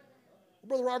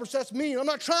 Brother Roberts, that's mean. I'm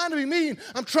not trying to be mean.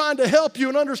 I'm trying to help you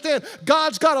and understand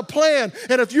God's got a plan.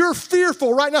 And if you're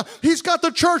fearful right now, He's got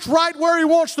the church right where He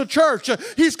wants the church.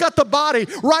 He's got the body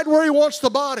right where He wants the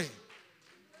body.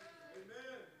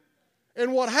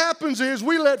 And what happens is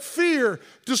we let fear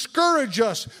discourage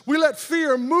us. We let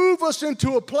fear move us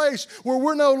into a place where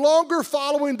we're no longer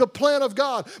following the plan of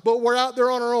God, but we're out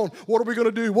there on our own. What are we going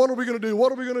to do? What are we going to do?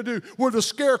 What are we going to do? We're the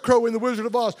scarecrow in the Wizard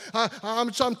of Oz.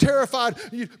 I'm terrified.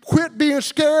 Quit being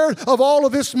scared of all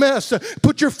of this mess.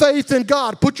 Put your faith in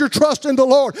God. Put your trust in the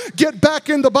Lord. Get back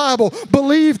in the Bible.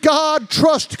 Believe God.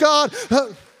 Trust God.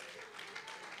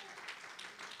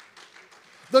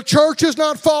 The church is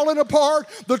not falling apart.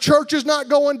 The church is not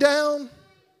going down.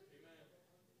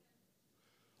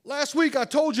 Last week I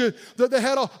told you that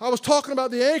I was talking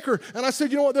about the anchor, and I said,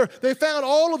 you know what, they found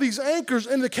all of these anchors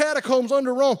in the catacombs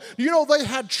under Rome. You know they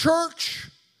had church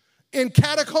in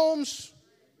catacombs?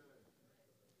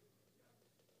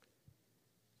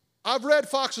 I've read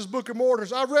Fox's Book of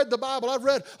Martyrs. I've read the Bible. I've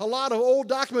read a lot of old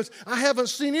documents. I haven't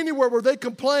seen anywhere where they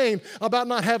complain about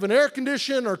not having air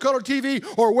conditioning or color TV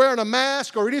or wearing a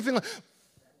mask or anything like that.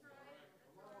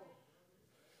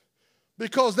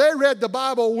 Because they read the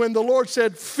Bible when the Lord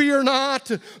said, fear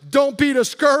not, don't be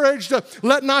discouraged,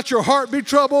 let not your heart be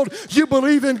troubled. You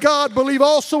believe in God, believe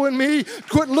also in me.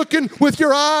 Quit looking with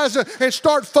your eyes and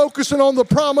start focusing on the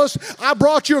promise. I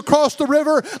brought you across the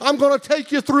river. I'm going to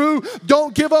take you through.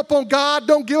 Don't give up on God.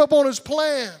 Don't give up on His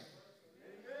plan.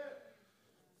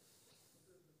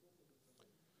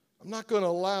 I'm not going to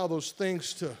allow those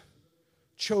things to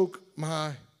choke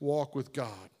my walk with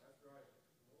God.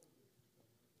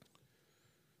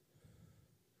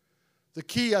 The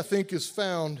key, I think, is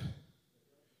found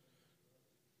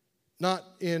not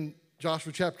in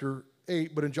Joshua chapter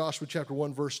 8, but in Joshua chapter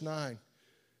 1, verse 9.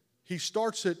 He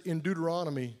starts it in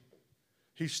Deuteronomy.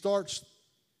 He starts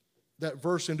that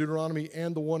verse in Deuteronomy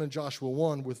and the one in Joshua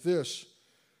 1 with this.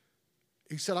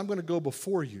 He said, I'm going to go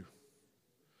before you.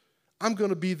 I'm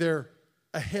going to be there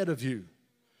ahead of you.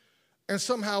 And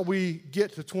somehow we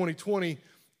get to 2020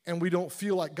 and we don't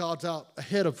feel like God's out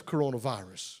ahead of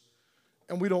coronavirus.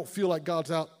 And we don't feel like God's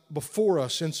out before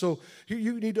us. And so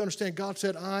you need to understand, God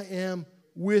said, I am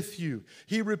with you.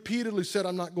 He repeatedly said,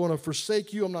 I'm not going to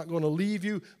forsake you. I'm not going to leave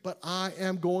you, but I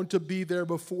am going to be there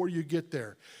before you get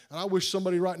there. And I wish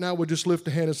somebody right now would just lift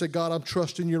a hand and say, God, I'm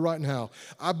trusting you right now.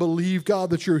 I believe, God,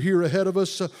 that you're here ahead of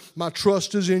us. My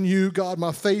trust is in you, God.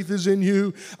 My faith is in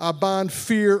you. I bind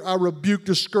fear. I rebuke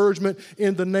discouragement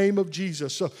in the name of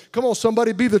Jesus. So come on,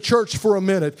 somebody, be the church for a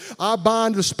minute. I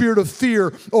bind the spirit of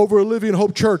fear over Living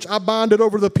Hope Church. I bind it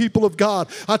over the people of God.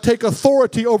 I take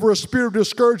authority over a spirit of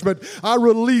discouragement. I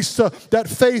release that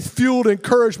faith-fueled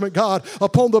encouragement, God,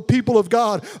 upon the people of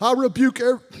God. I rebuke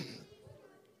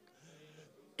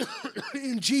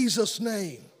in Jesus'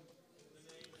 name.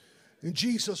 In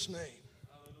Jesus' name.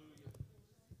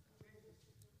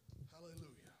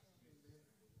 Hallelujah.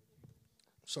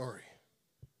 Sorry.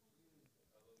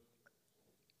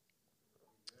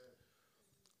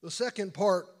 The second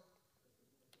part,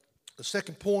 the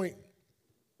second point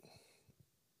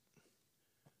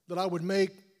that I would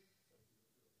make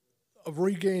of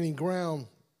regaining ground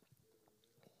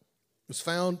is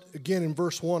found again in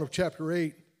verse 1 of chapter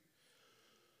 8.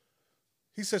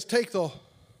 He says, take the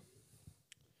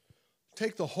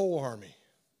whole army.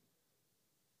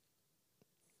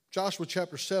 Joshua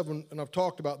chapter 7, and I've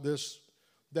talked about this,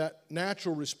 that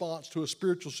natural response to a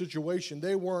spiritual situation,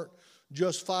 they weren't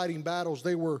just fighting battles,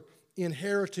 they were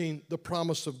inheriting the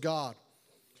promise of God.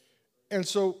 And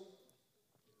so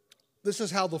this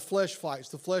is how the flesh fights.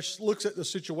 The flesh looks at the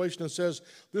situation and says,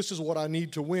 this is what I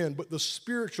need to win. But the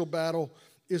spiritual battle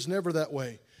is never that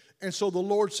way. And so the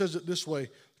Lord says it this way,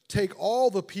 take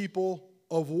all the people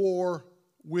of war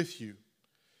with you.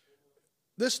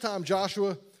 This time,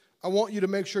 Joshua, I want you to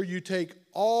make sure you take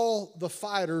all the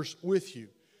fighters with you.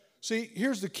 See,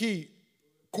 here's the key.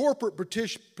 Corporate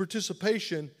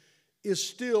participation is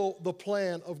still the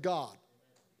plan of God.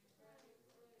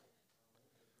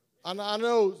 And I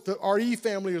know the RE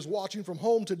family is watching from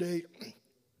home today,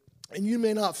 and you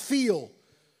may not feel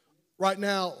right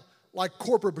now like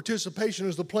corporate participation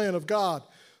is the plan of God.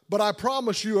 But I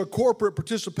promise you a corporate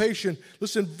participation.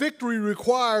 Listen, victory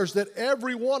requires that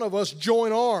every one of us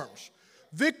join arms.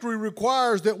 Victory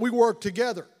requires that we work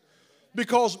together.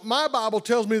 Because my Bible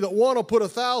tells me that one will put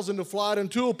 1,000 to flight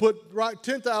and two will put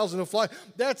 10,000 to flight.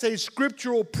 That's a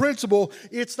scriptural principle.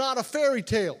 It's not a fairy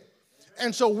tale.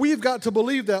 And so we've got to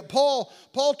believe that. Paul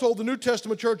told the New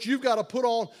Testament church, you've got to put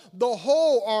on the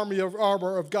whole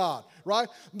armor of God, right?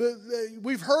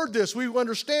 We've heard this. We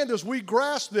understand this. We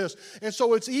grasp this. And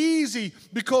so it's easy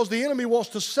because the enemy wants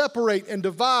to separate and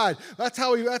divide. That's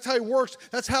how he works.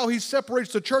 That's how he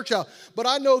separates the church out. But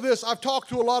I know this. I've talked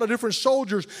to a lot of different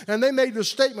soldiers, and they made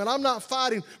this statement. I'm not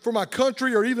fighting for my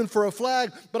country or even for a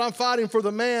flag, but I'm fighting for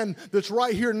the man that's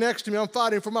right here next to me. I'm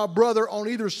fighting for my brother on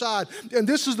either side. And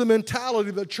this is the mentality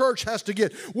the church has to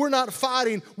get. We're not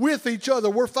fighting with each other.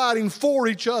 We're fighting for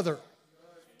each other.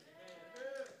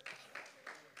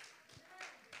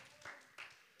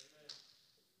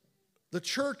 The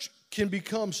church can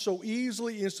become so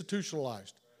easily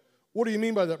institutionalized. What do you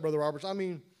mean by that, Brother Roberts? I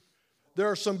mean, there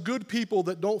are some good people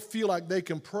that don't feel like they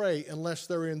can pray unless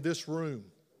they're in this room.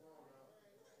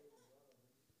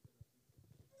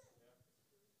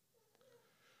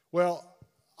 Well,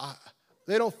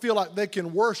 they don't feel like they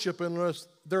can worship unless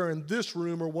they're in this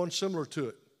room or one similar to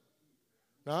it.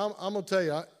 Now, I'm going to tell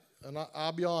you,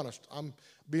 I'll be honest. I'm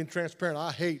being transparent.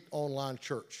 I hate online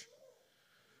church.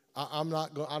 I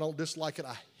don't dislike it.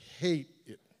 I hate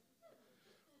it.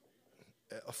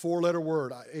 a four-letter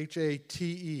word,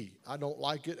 H-A-T-E. I don't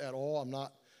like it at all. I'm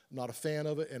not a fan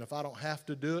of it. And if I don't have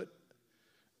to do it,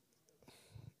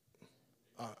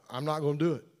 I'm not going to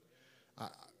do it.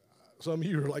 Some of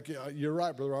you are like, yeah, you're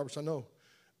right, Brother Roberts, I know.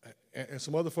 And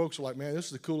some other folks are like, man, this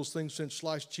is the coolest thing since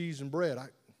sliced cheese and bread.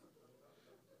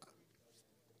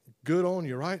 Good on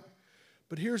you, right?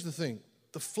 But here's the thing.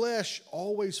 The flesh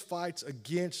always fights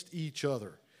against each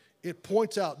other. It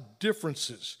points out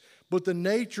differences. But the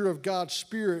nature of God's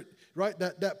Spirit, right,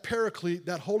 that Paraclete,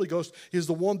 that Holy Ghost, is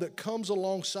the one that comes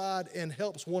alongside and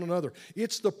helps one another.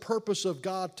 It's the purpose of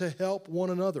God to help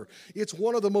one another. It's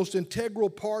one of the most integral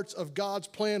parts of God's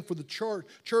plan for the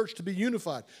church to be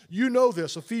unified. You know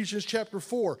this, Ephesians chapter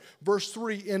 4, verse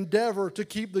 3, endeavor to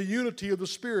keep the unity of the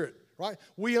Spirit. Right?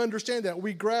 We understand that.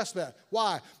 We grasp that.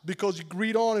 Why? Because you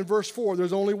read on in verse 4,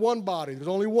 there's only one body. There's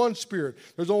only one Spirit.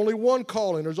 There's only one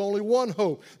calling. There's only one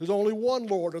hope. There's only one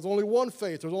Lord. There's only one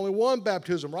faith. There's only one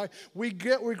baptism, right? We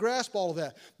grasp all of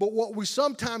that. But what we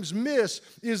sometimes miss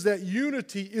is that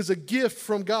unity is a gift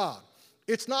from God.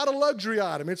 It's not a luxury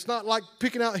item. It's not like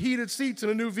picking out heated seats in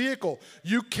a new vehicle.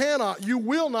 You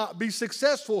will not be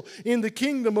successful in the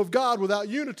kingdom of God without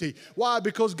unity. Why?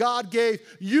 Because God gave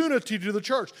unity to the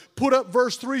church. Put up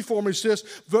verse 3 for me, sis.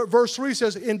 Verse 3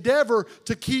 says, endeavor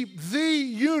to keep the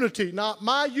unity. Not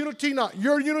my unity, not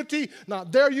your unity,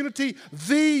 not their unity,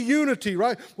 the unity,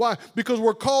 right? Why? Because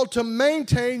we're called to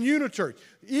maintain unity.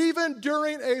 Even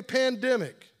during a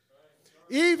pandemic.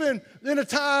 Even in a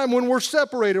time when we're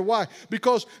separated. Why?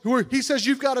 Because he says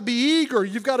you've got to be eager.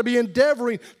 You've got to be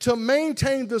endeavoring to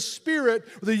maintain the Spirit,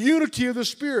 the unity of the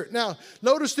Spirit. Now,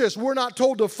 notice this. We're not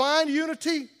told to find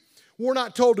unity. We're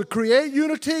not told to create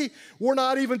unity. We're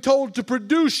not even told to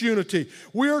produce unity.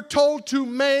 We're told to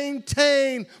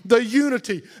maintain the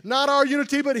unity. Not our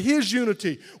unity, but His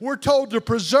unity. We're told to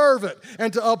preserve it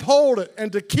and to uphold it and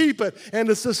to keep it and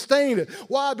to sustain it.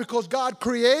 Why? Because God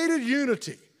created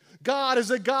unity. God is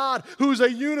a God who's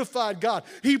a unified God.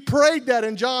 He prayed that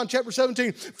in John chapter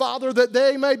 17. Father, that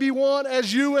they may be one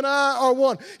as you and I are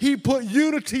one. He put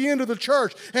unity into the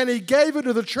church, and He gave it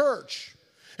to the church.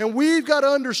 And we've got to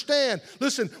understand,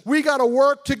 listen, we got to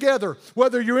work together.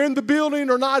 Whether you're in the building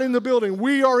or not in the building,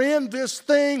 we are in this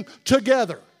thing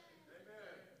together.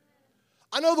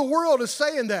 I know the world is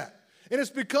saying that. And it's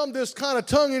become this kind of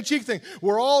tongue-in-cheek thing.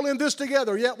 We're all in this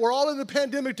together. Yeah, we're all in the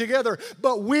pandemic together.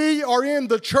 But we are in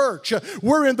the church.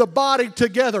 We're in the body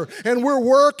together. And we're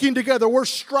working together. We're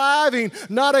striving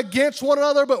not against one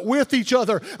another, but with each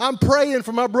other. I'm praying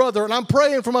for my brother, and I'm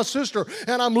praying for my sister.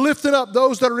 And I'm lifting up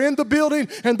those that are in the building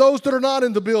and those that are not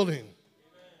in the building.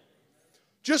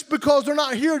 Just because they're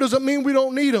not here doesn't mean we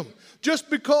don't need them.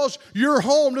 Just because you're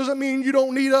home doesn't mean you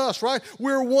don't need us, right?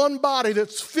 We're one body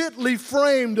that's fitly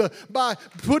framed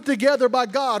put together by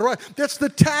God, right? That's the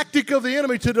tactic of the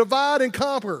enemy, to divide and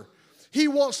conquer. He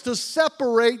wants to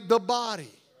separate the body.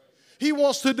 He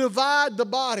wants to divide the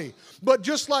body. But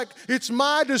just like it's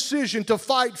my decision to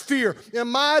fight fear and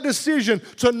my decision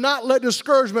to not let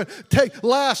discouragement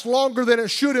last longer than it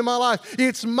should in my life,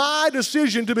 it's my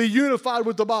decision to be unified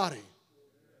with the body.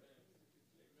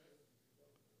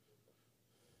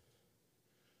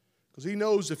 Because He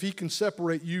knows if He can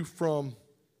separate you from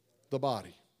the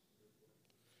body,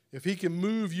 if He can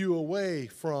move you away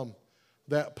from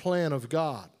that plan of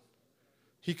God,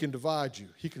 He can divide you.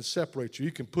 He can separate you.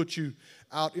 He can put you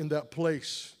out in that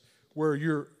place where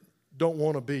you don't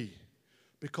want to be,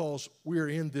 because we're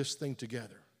in this thing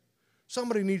together.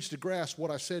 Somebody needs to grasp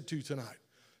what I said to you tonight.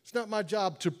 It's not my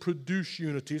job to produce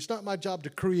unity. It's not my job to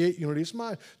create unity. It's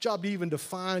my job to even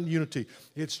define unity.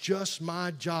 It's just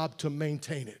my job to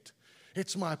maintain it.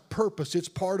 It's my purpose. It's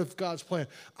part of God's plan.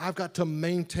 I've got to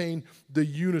maintain the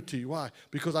unity. Why?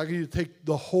 Because I need to take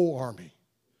the whole army.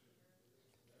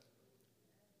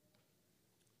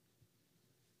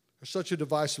 There's such a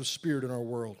divisive spirit in our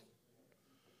world.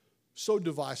 So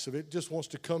divisive. It just wants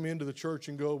to come into the church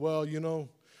and go, well, you know,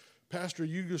 Pastor,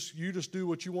 you just do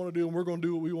what you want to do, and we're going to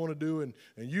do what we want to do, and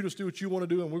you just do what you want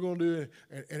to do, and we're going to do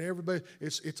it. And everybody,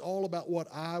 it's all about what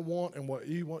I want and what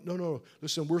you want. No.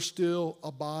 Listen, we're still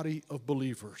a body of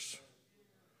believers.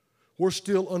 We're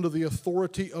still under the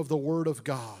authority of the Word of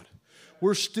God.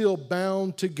 We're still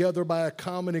bound together by a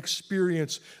common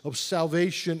experience of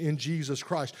salvation in Jesus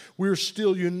Christ. We're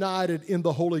still united in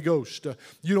the Holy Ghost.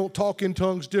 You don't talk in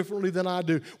tongues differently than I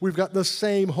do. We've got the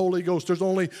same Holy Ghost. There's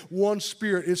only one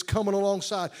Spirit. It's coming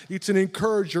alongside. It's an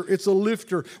encourager. It's a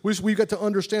lifter. We've got to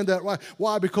understand that.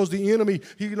 Why? Because the enemy,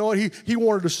 he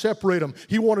wanted to separate them.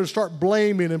 He wanted to start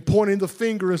blaming and pointing the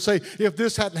finger and say, if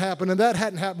this hadn't happened and that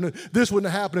hadn't happened, this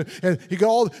wouldn't have happened. And he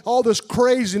got all this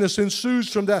craziness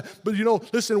ensues from that. But you know know,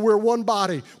 listen, we're one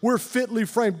body. We're fitly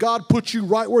framed. God put you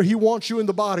right where He wants you in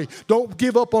the body. Don't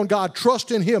give up on God.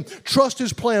 Trust in Him. Trust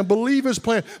His plan. Believe His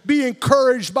plan. Be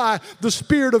encouraged by the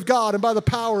Spirit of God and by the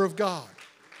power of God.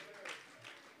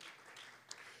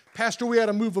 Pastor, we had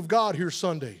a move of God here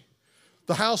Sunday.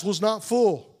 The house was not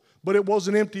full, but it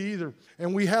wasn't empty either.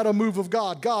 And we had a move of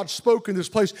God. God spoke in this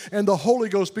place, and the Holy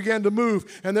Ghost began to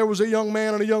move. And there was a young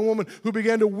man and a young woman who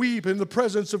began to weep in the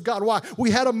presence of God. Why? We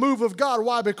had a move of God.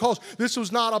 Why? Because this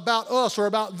was not about us or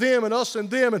about them and us and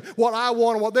them and what I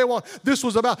want and what they want. This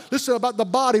was about the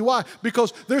body. Why?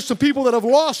 Because there's some people that have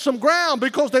lost some ground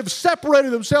because they've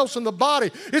separated themselves from the body.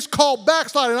 It's called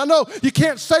backsliding. I know you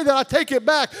can't say that. I take it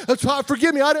back.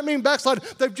 Forgive me. I didn't mean backsliding.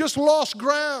 They've just lost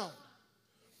ground.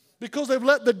 Because they've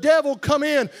let the devil come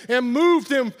in and move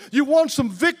them. You won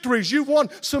some victories. You won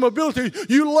some ability.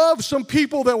 You loved some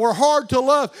people that were hard to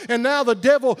love. And now the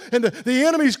devil and the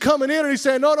enemy's coming in and he's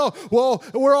saying, no, well,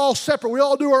 we're all separate. We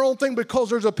all do our own thing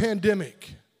because there's a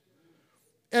pandemic.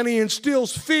 And he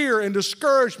instills fear and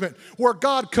discouragement where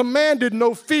God commanded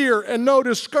no fear and no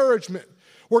discouragement.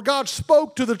 Where God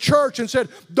spoke to the church and said,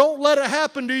 don't let it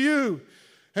happen to you.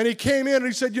 And he came in and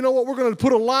he said, you know what, we're going to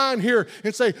put a line here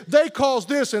and say, they caused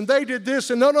this and they did this.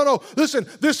 And no. Listen,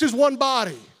 this is one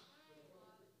body.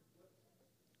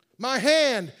 My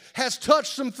hand has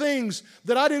touched some things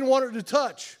that I didn't want it to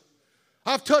touch.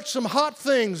 I've touched some hot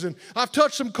things and I've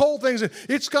touched some cold things. And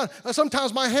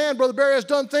sometimes my hand, Brother Barry, has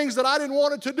done things that I didn't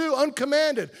want it to do,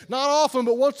 uncommanded. Not often,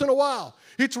 but once in a while.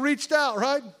 It's reached out,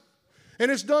 right?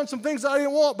 And it's done some things that I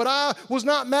didn't want. But I was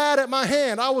not mad at my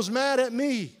hand. I was mad at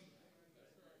me.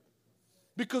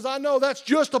 Because I know that's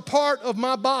just a part of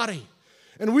my body.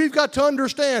 And we've got to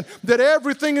understand that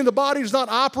everything in the body is not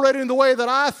operating the way that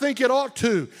I think it ought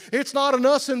to. It's not an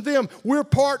us and them. We're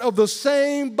part of the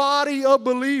same body of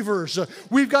believers.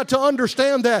 We've got to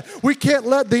understand that. We can't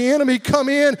let the enemy come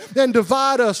in and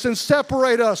divide us and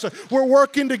separate us. We're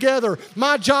working together.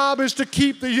 My job is to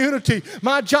keep the unity.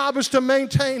 My job is to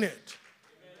maintain it.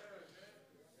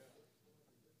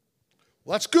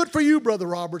 Well, that's good for you, Brother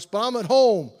Roberts, but I'm at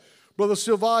home. Brother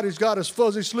Silvati's got his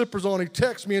fuzzy slippers on. He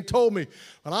texted me and told me,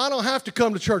 and I don't have to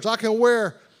come to church. I can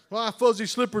wear my fuzzy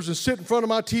slippers and sit in front of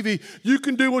my TV. You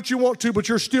can do what you want to, but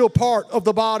you're still part of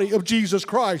the body of Jesus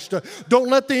Christ. Don't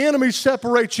let the enemy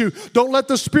separate you. Don't let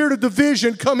the spirit of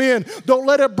division come in. Don't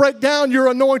let it break down your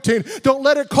anointing. Don't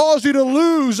let it cause you to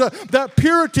lose that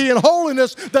purity and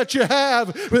holiness that you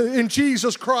have in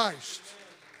Jesus Christ.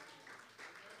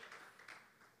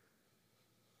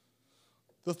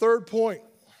 The third point,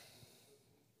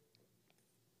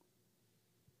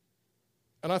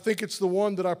 and I think it's the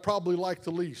one that I probably like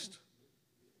the least.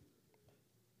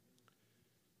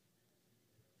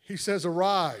 He says,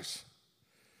 arise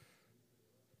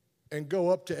and go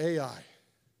up to Ai.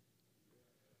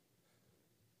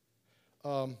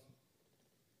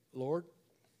 Lord,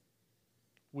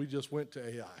 we just went to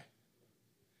Ai,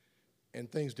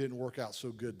 and things didn't work out so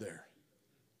good there.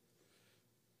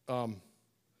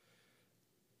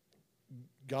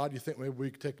 God, you think maybe we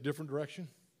could take a different direction?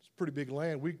 Pretty big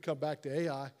land. We can come back to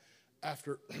Ai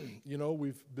after,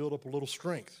 we've built up a little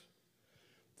strength.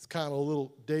 It's kind of a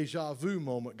little deja vu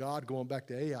moment, God, going back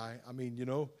to Ai. I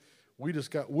mean, we just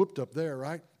got whooped up there,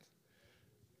 right?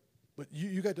 But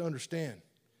you got to understand,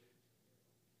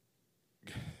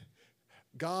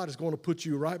 God is going to put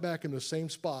you right back in the same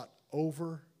spot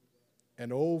over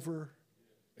and over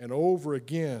and over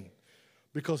again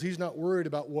because He's not worried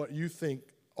about what you think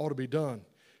ought to be done.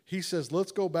 He says,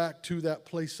 let's go back to that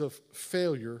place of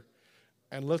failure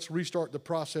and let's restart the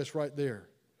process right there.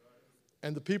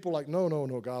 And the people are like,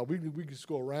 no, God, we can just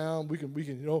go around. We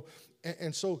can.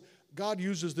 And so God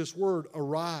uses this word,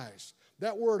 arise.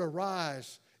 That word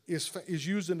arise is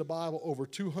used in the Bible over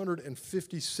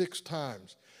 256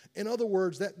 times. In other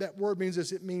words, that word means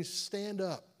this. It means stand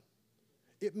up.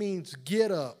 It means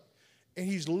get up. And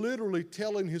He's literally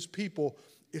telling His people,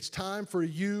 it's time for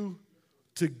you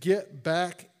to get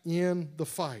back in the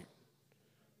fight.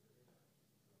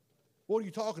 What are you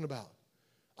talking about?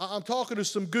 I'm talking to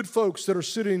some good folks that are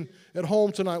sitting at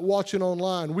home tonight watching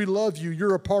online. We love you.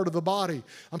 You're a part of the body.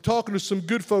 I'm talking to some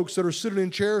good folks that are sitting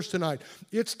in chairs tonight.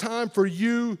 It's time for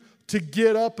you to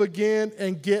get up again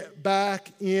and get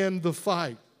back in the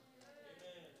fight.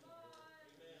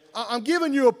 I'm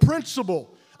giving you a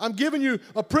principle. I'm giving you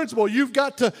a principle. You've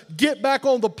got to get back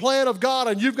on the plan of God,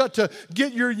 and you've got to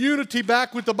get your unity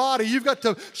back with the body. You've got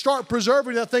to start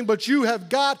preserving that thing, but you have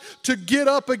got to get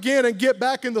up again and get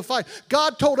back in the fight.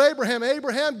 God told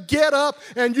Abraham, get up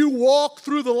and you walk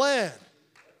through the land.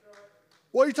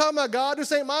 What are you talking about, God?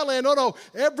 This ain't my land. No.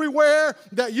 Everywhere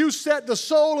that you set the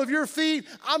sole of your feet,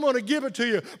 I'm going to give it to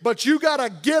you. But you got to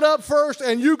get up first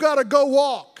and you got to go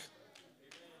walk.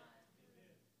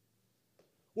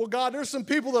 Well, God, there's some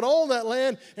people that own that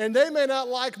land, and they may not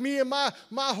like me and my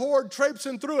horde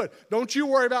traipsing through it. Don't you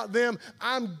worry about them.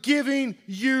 I'm giving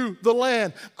you the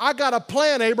land. I got a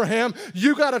plan, Abraham.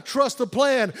 You got to trust the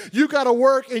plan. You got to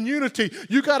work in unity.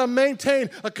 You got to maintain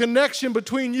a connection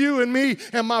between you and me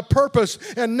and my purpose.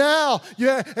 And now,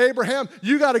 Abraham,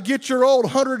 you got to get your old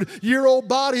 100-year-old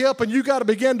body up, and you got to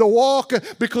begin to walk,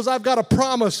 because I've got a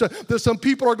promise that some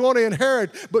people are going to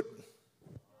inherit. But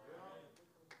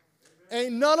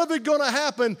ain't none of it going to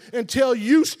happen until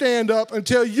you stand up,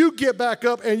 until you get back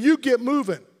up and you get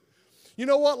moving. You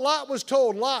know what Lot was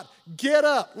told? Lot, get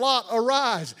up. Lot,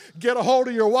 arise. Get a hold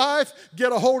of your wife,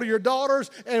 get a hold of your daughters,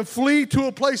 and flee to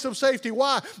a place of safety.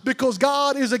 Why? Because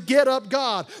God is a get-up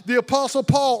God. The Apostle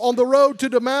Paul, on the road to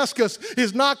Damascus,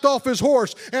 is knocked off his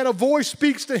horse, and a voice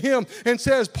speaks to him and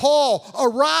says, Paul,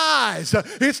 arise.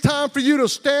 It's time for you to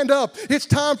stand up. It's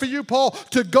time for you, Paul,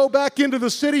 to go back into the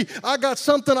city. I got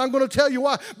something I'm going to tell you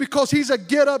why. Because he's a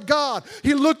get-up God.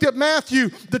 He looked at Matthew,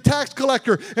 the tax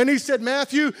collector, and he said,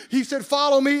 Matthew, he said,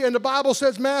 follow me. And the Bible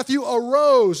says Matthew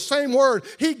arose, same word.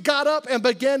 He got up and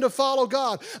began to follow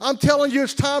God. I'm telling you,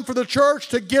 it's time for the church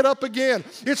to get up again.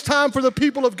 It's time for the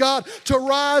people of God to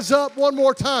rise up one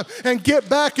more time and get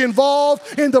back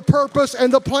involved in the purpose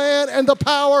and the plan and the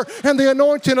power and the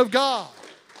anointing of God.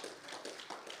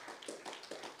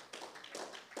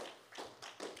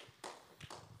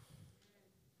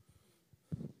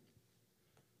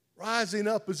 Rising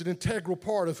up is an integral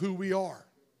part of who we are.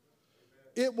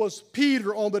 It was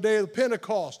Peter on the day of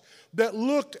Pentecost that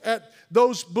looked at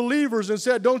those believers and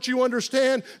said, don't you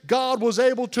understand? God was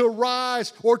able to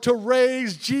rise or to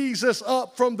raise Jesus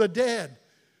up from the dead.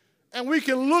 And we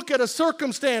can look at a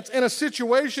circumstance and a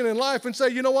situation in life and say,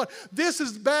 you know what? This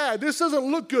is bad. This doesn't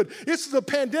look good. This is a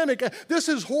pandemic. This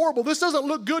is horrible. This doesn't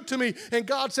look good to me. And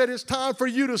God said, it's time for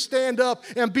you to stand up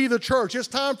and be the church. It's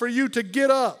time for you to get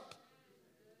up.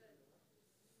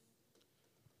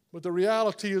 But the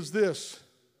reality is this.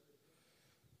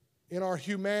 In our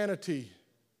humanity,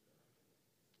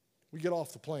 we get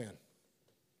off the plan.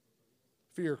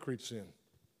 Fear creeps in.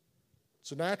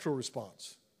 It's a natural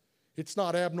response. It's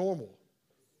not abnormal.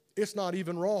 It's not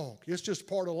even wrong. It's just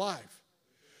part of life.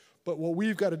 But what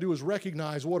we've got to do is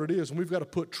recognize what it is, and we've got to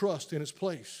put trust in its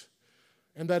place.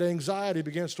 And that anxiety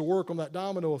begins to work on that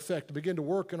domino effect, to begin to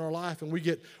work in our life, and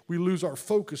we lose our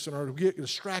focus and we get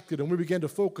distracted, and we begin to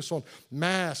focus on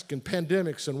masks and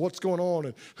pandemics and what's going on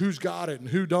and who's got it and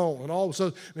who don't. And all of a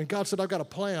sudden, and God said, I've got a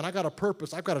plan, I've got a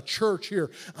purpose, I've got a church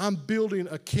here. I'm building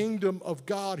a kingdom of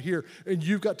God here, and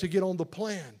you've got to get on the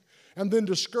plan. And then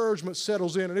discouragement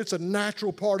settles in, and it's a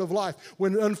natural part of life.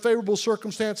 When an unfavorable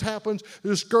circumstance happens,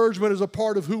 discouragement is a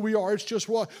part of who we are. It's just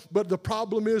what. But the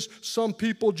problem is some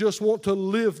people just want to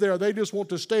live there. They just want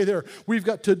to stay there. We've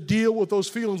got to deal with those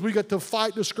feelings. We've got to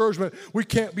fight discouragement. We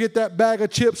can't get that bag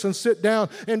of chips and sit down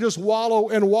and just wallow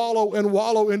and wallow and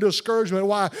wallow in discouragement.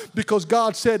 Why? Because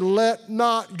God said, let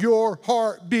not your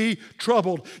heart be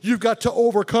troubled. You've got to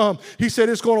overcome. He said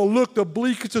it's going to look the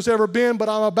bleakest it's ever been, but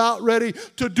I'm about ready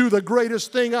to do the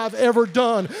greatest thing I've ever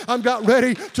done. I'm about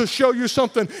ready to show you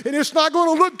something. And it's not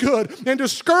going to look good. And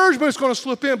discouragement is going to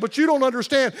slip in, but you don't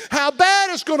understand how bad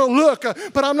it's going to look.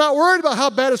 But I'm not worried about how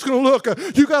bad it's going to look.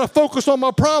 You got to focus on my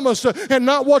promise and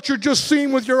not what you're just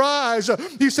seeing with your eyes.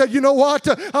 He said, you know what?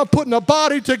 I'm putting a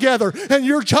body together, and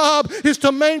your job is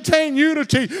to maintain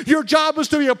unity. Your job is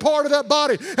to be a part of that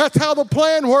body. That's how the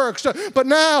plan works. But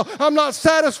now I'm not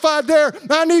satisfied there.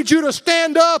 I need you to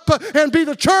stand up and be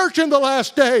the church in the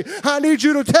last day. I need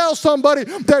you to tell somebody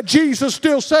that Jesus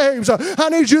still saves. I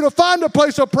need you to find a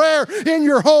place of prayer in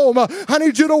your home. I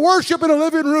need you to worship in a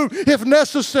living room if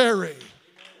necessary.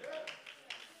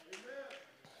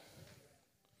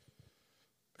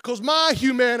 Because my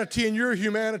humanity and your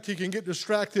humanity can get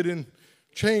distracted and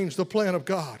change the plan of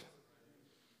God.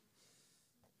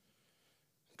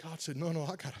 God said, no,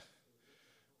 I got to.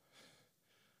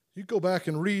 You go back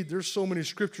and read, there's so many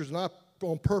scriptures, and I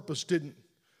on purpose didn't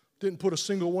put a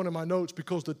single one in my notes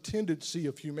because the tendency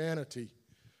of humanity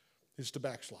is to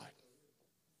backslide.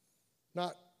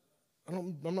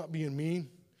 I'm not being mean.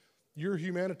 Your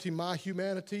humanity, my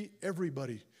humanity,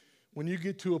 everybody. When you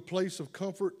get to a place of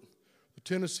comfort, the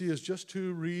tendency is just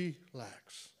to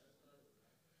relax.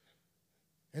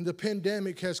 And the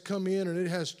pandemic has come in and it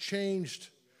has changed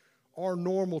our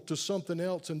normal to something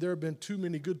else, and there have been too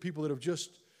many good people that have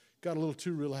just got a little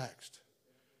too relaxed.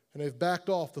 And they've backed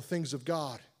off the things of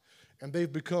God. And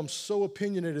they've become so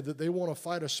opinionated that they want to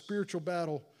fight a spiritual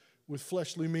battle with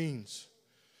fleshly means.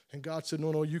 And God said,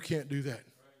 no, you can't do that.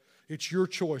 It's your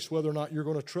choice whether or not you're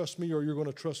going to trust me or you're going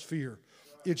to trust fear.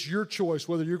 It's your choice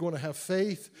whether you're going to have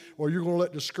faith or you're going to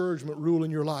let discouragement rule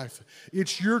in your life.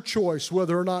 It's your choice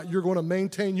whether or not you're going to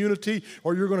maintain unity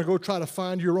or you're going to go try to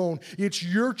find your own. It's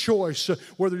your choice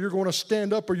whether you're going to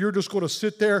stand up or you're just going to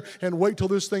sit there and wait till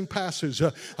this thing passes.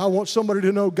 I want somebody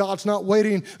to know God's not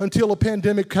waiting until a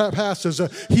pandemic passes.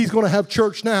 He's going to have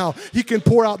church now. He can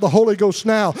pour out the Holy Ghost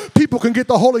now. People can get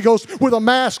the Holy Ghost with a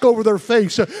mask over their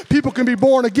face. People can be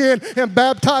born again and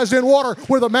baptized in water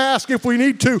with a mask if we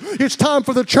need to. It's time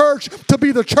for the church to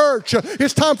be the church.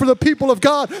 It's time for the people of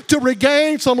God to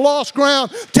regain some lost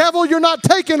ground. Devil, you're not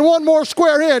taking one more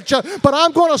square inch, but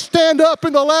I'm going to stand up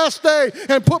in the last day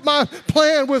and put my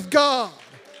plan with God.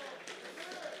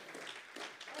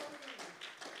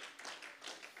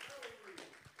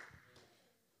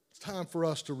 It's time for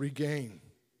us to regain.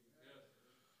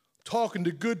 Talking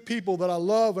to good people that I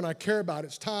love and I care about,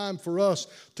 it's time for us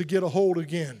to get a hold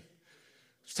again.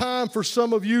 It's time for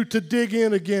some of you to dig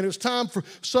in again. It's time for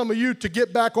some of you to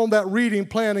get back on that reading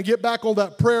plan and get back on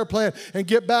that prayer plan and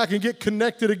get back and get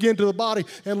connected again to the body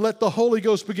and let the Holy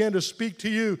Ghost begin to speak to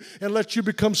you and let you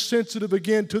become sensitive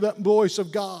again to that voice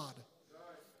of God.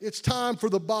 It's time for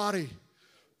the body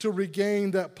to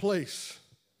regain that place.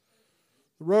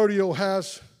 The rodeo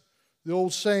has the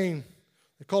old saying,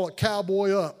 they call it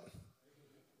cowboy up.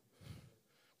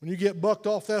 When you get bucked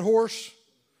off that horse,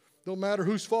 don't matter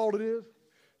whose fault it is,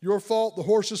 your fault, the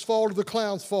horse's fault, or the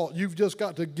clown's fault. You've just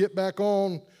got to get back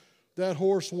on that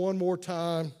horse one more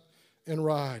time and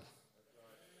ride.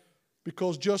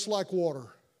 Because just like water,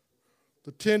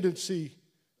 the tendency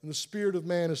and the spirit of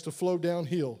man is to flow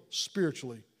downhill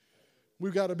spiritually.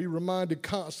 We've got to be reminded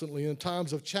constantly in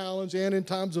times of challenge and in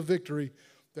times of victory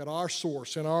that our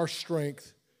source and our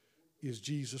strength is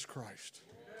Jesus Christ.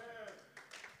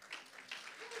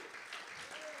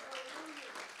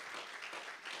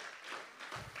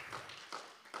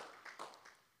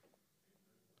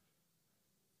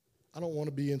 I don't want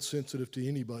to be insensitive to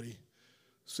anybody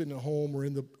sitting at home or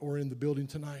in the building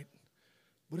tonight,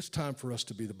 but it's time for us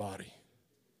to be the body.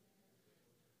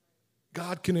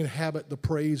 God can inhabit the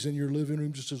praise in your living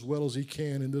room just as well as He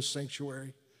can in this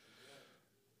sanctuary.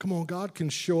 Come on, God can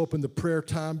show up in the prayer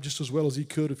time just as well as He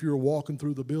could if you were walking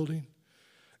through the building.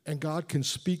 And God can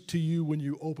speak to you when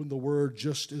you open the Word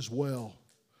just as well.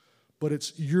 But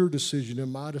it's your decision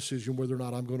and my decision whether or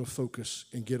not I'm going to focus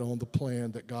and get on the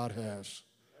plan that God has.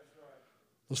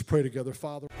 Let's pray together,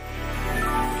 Father.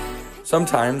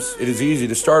 Sometimes it is easy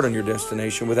to start on your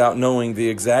destination without knowing the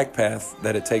exact path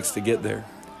that it takes to get there.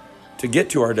 To get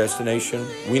to our destination,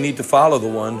 we need to follow the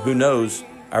one who knows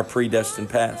our predestined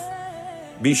path.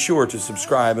 Be sure to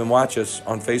subscribe and watch us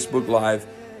on Facebook Live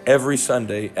every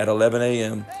Sunday at 11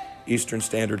 a.m. Eastern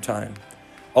Standard Time.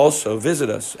 Also, visit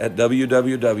us at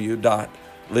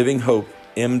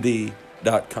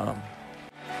www.livinghopemd.com.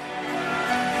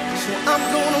 So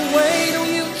I'm gonna wait on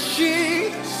you,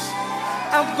 Jesus.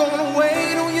 I'm gonna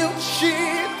wait on you, Jesus.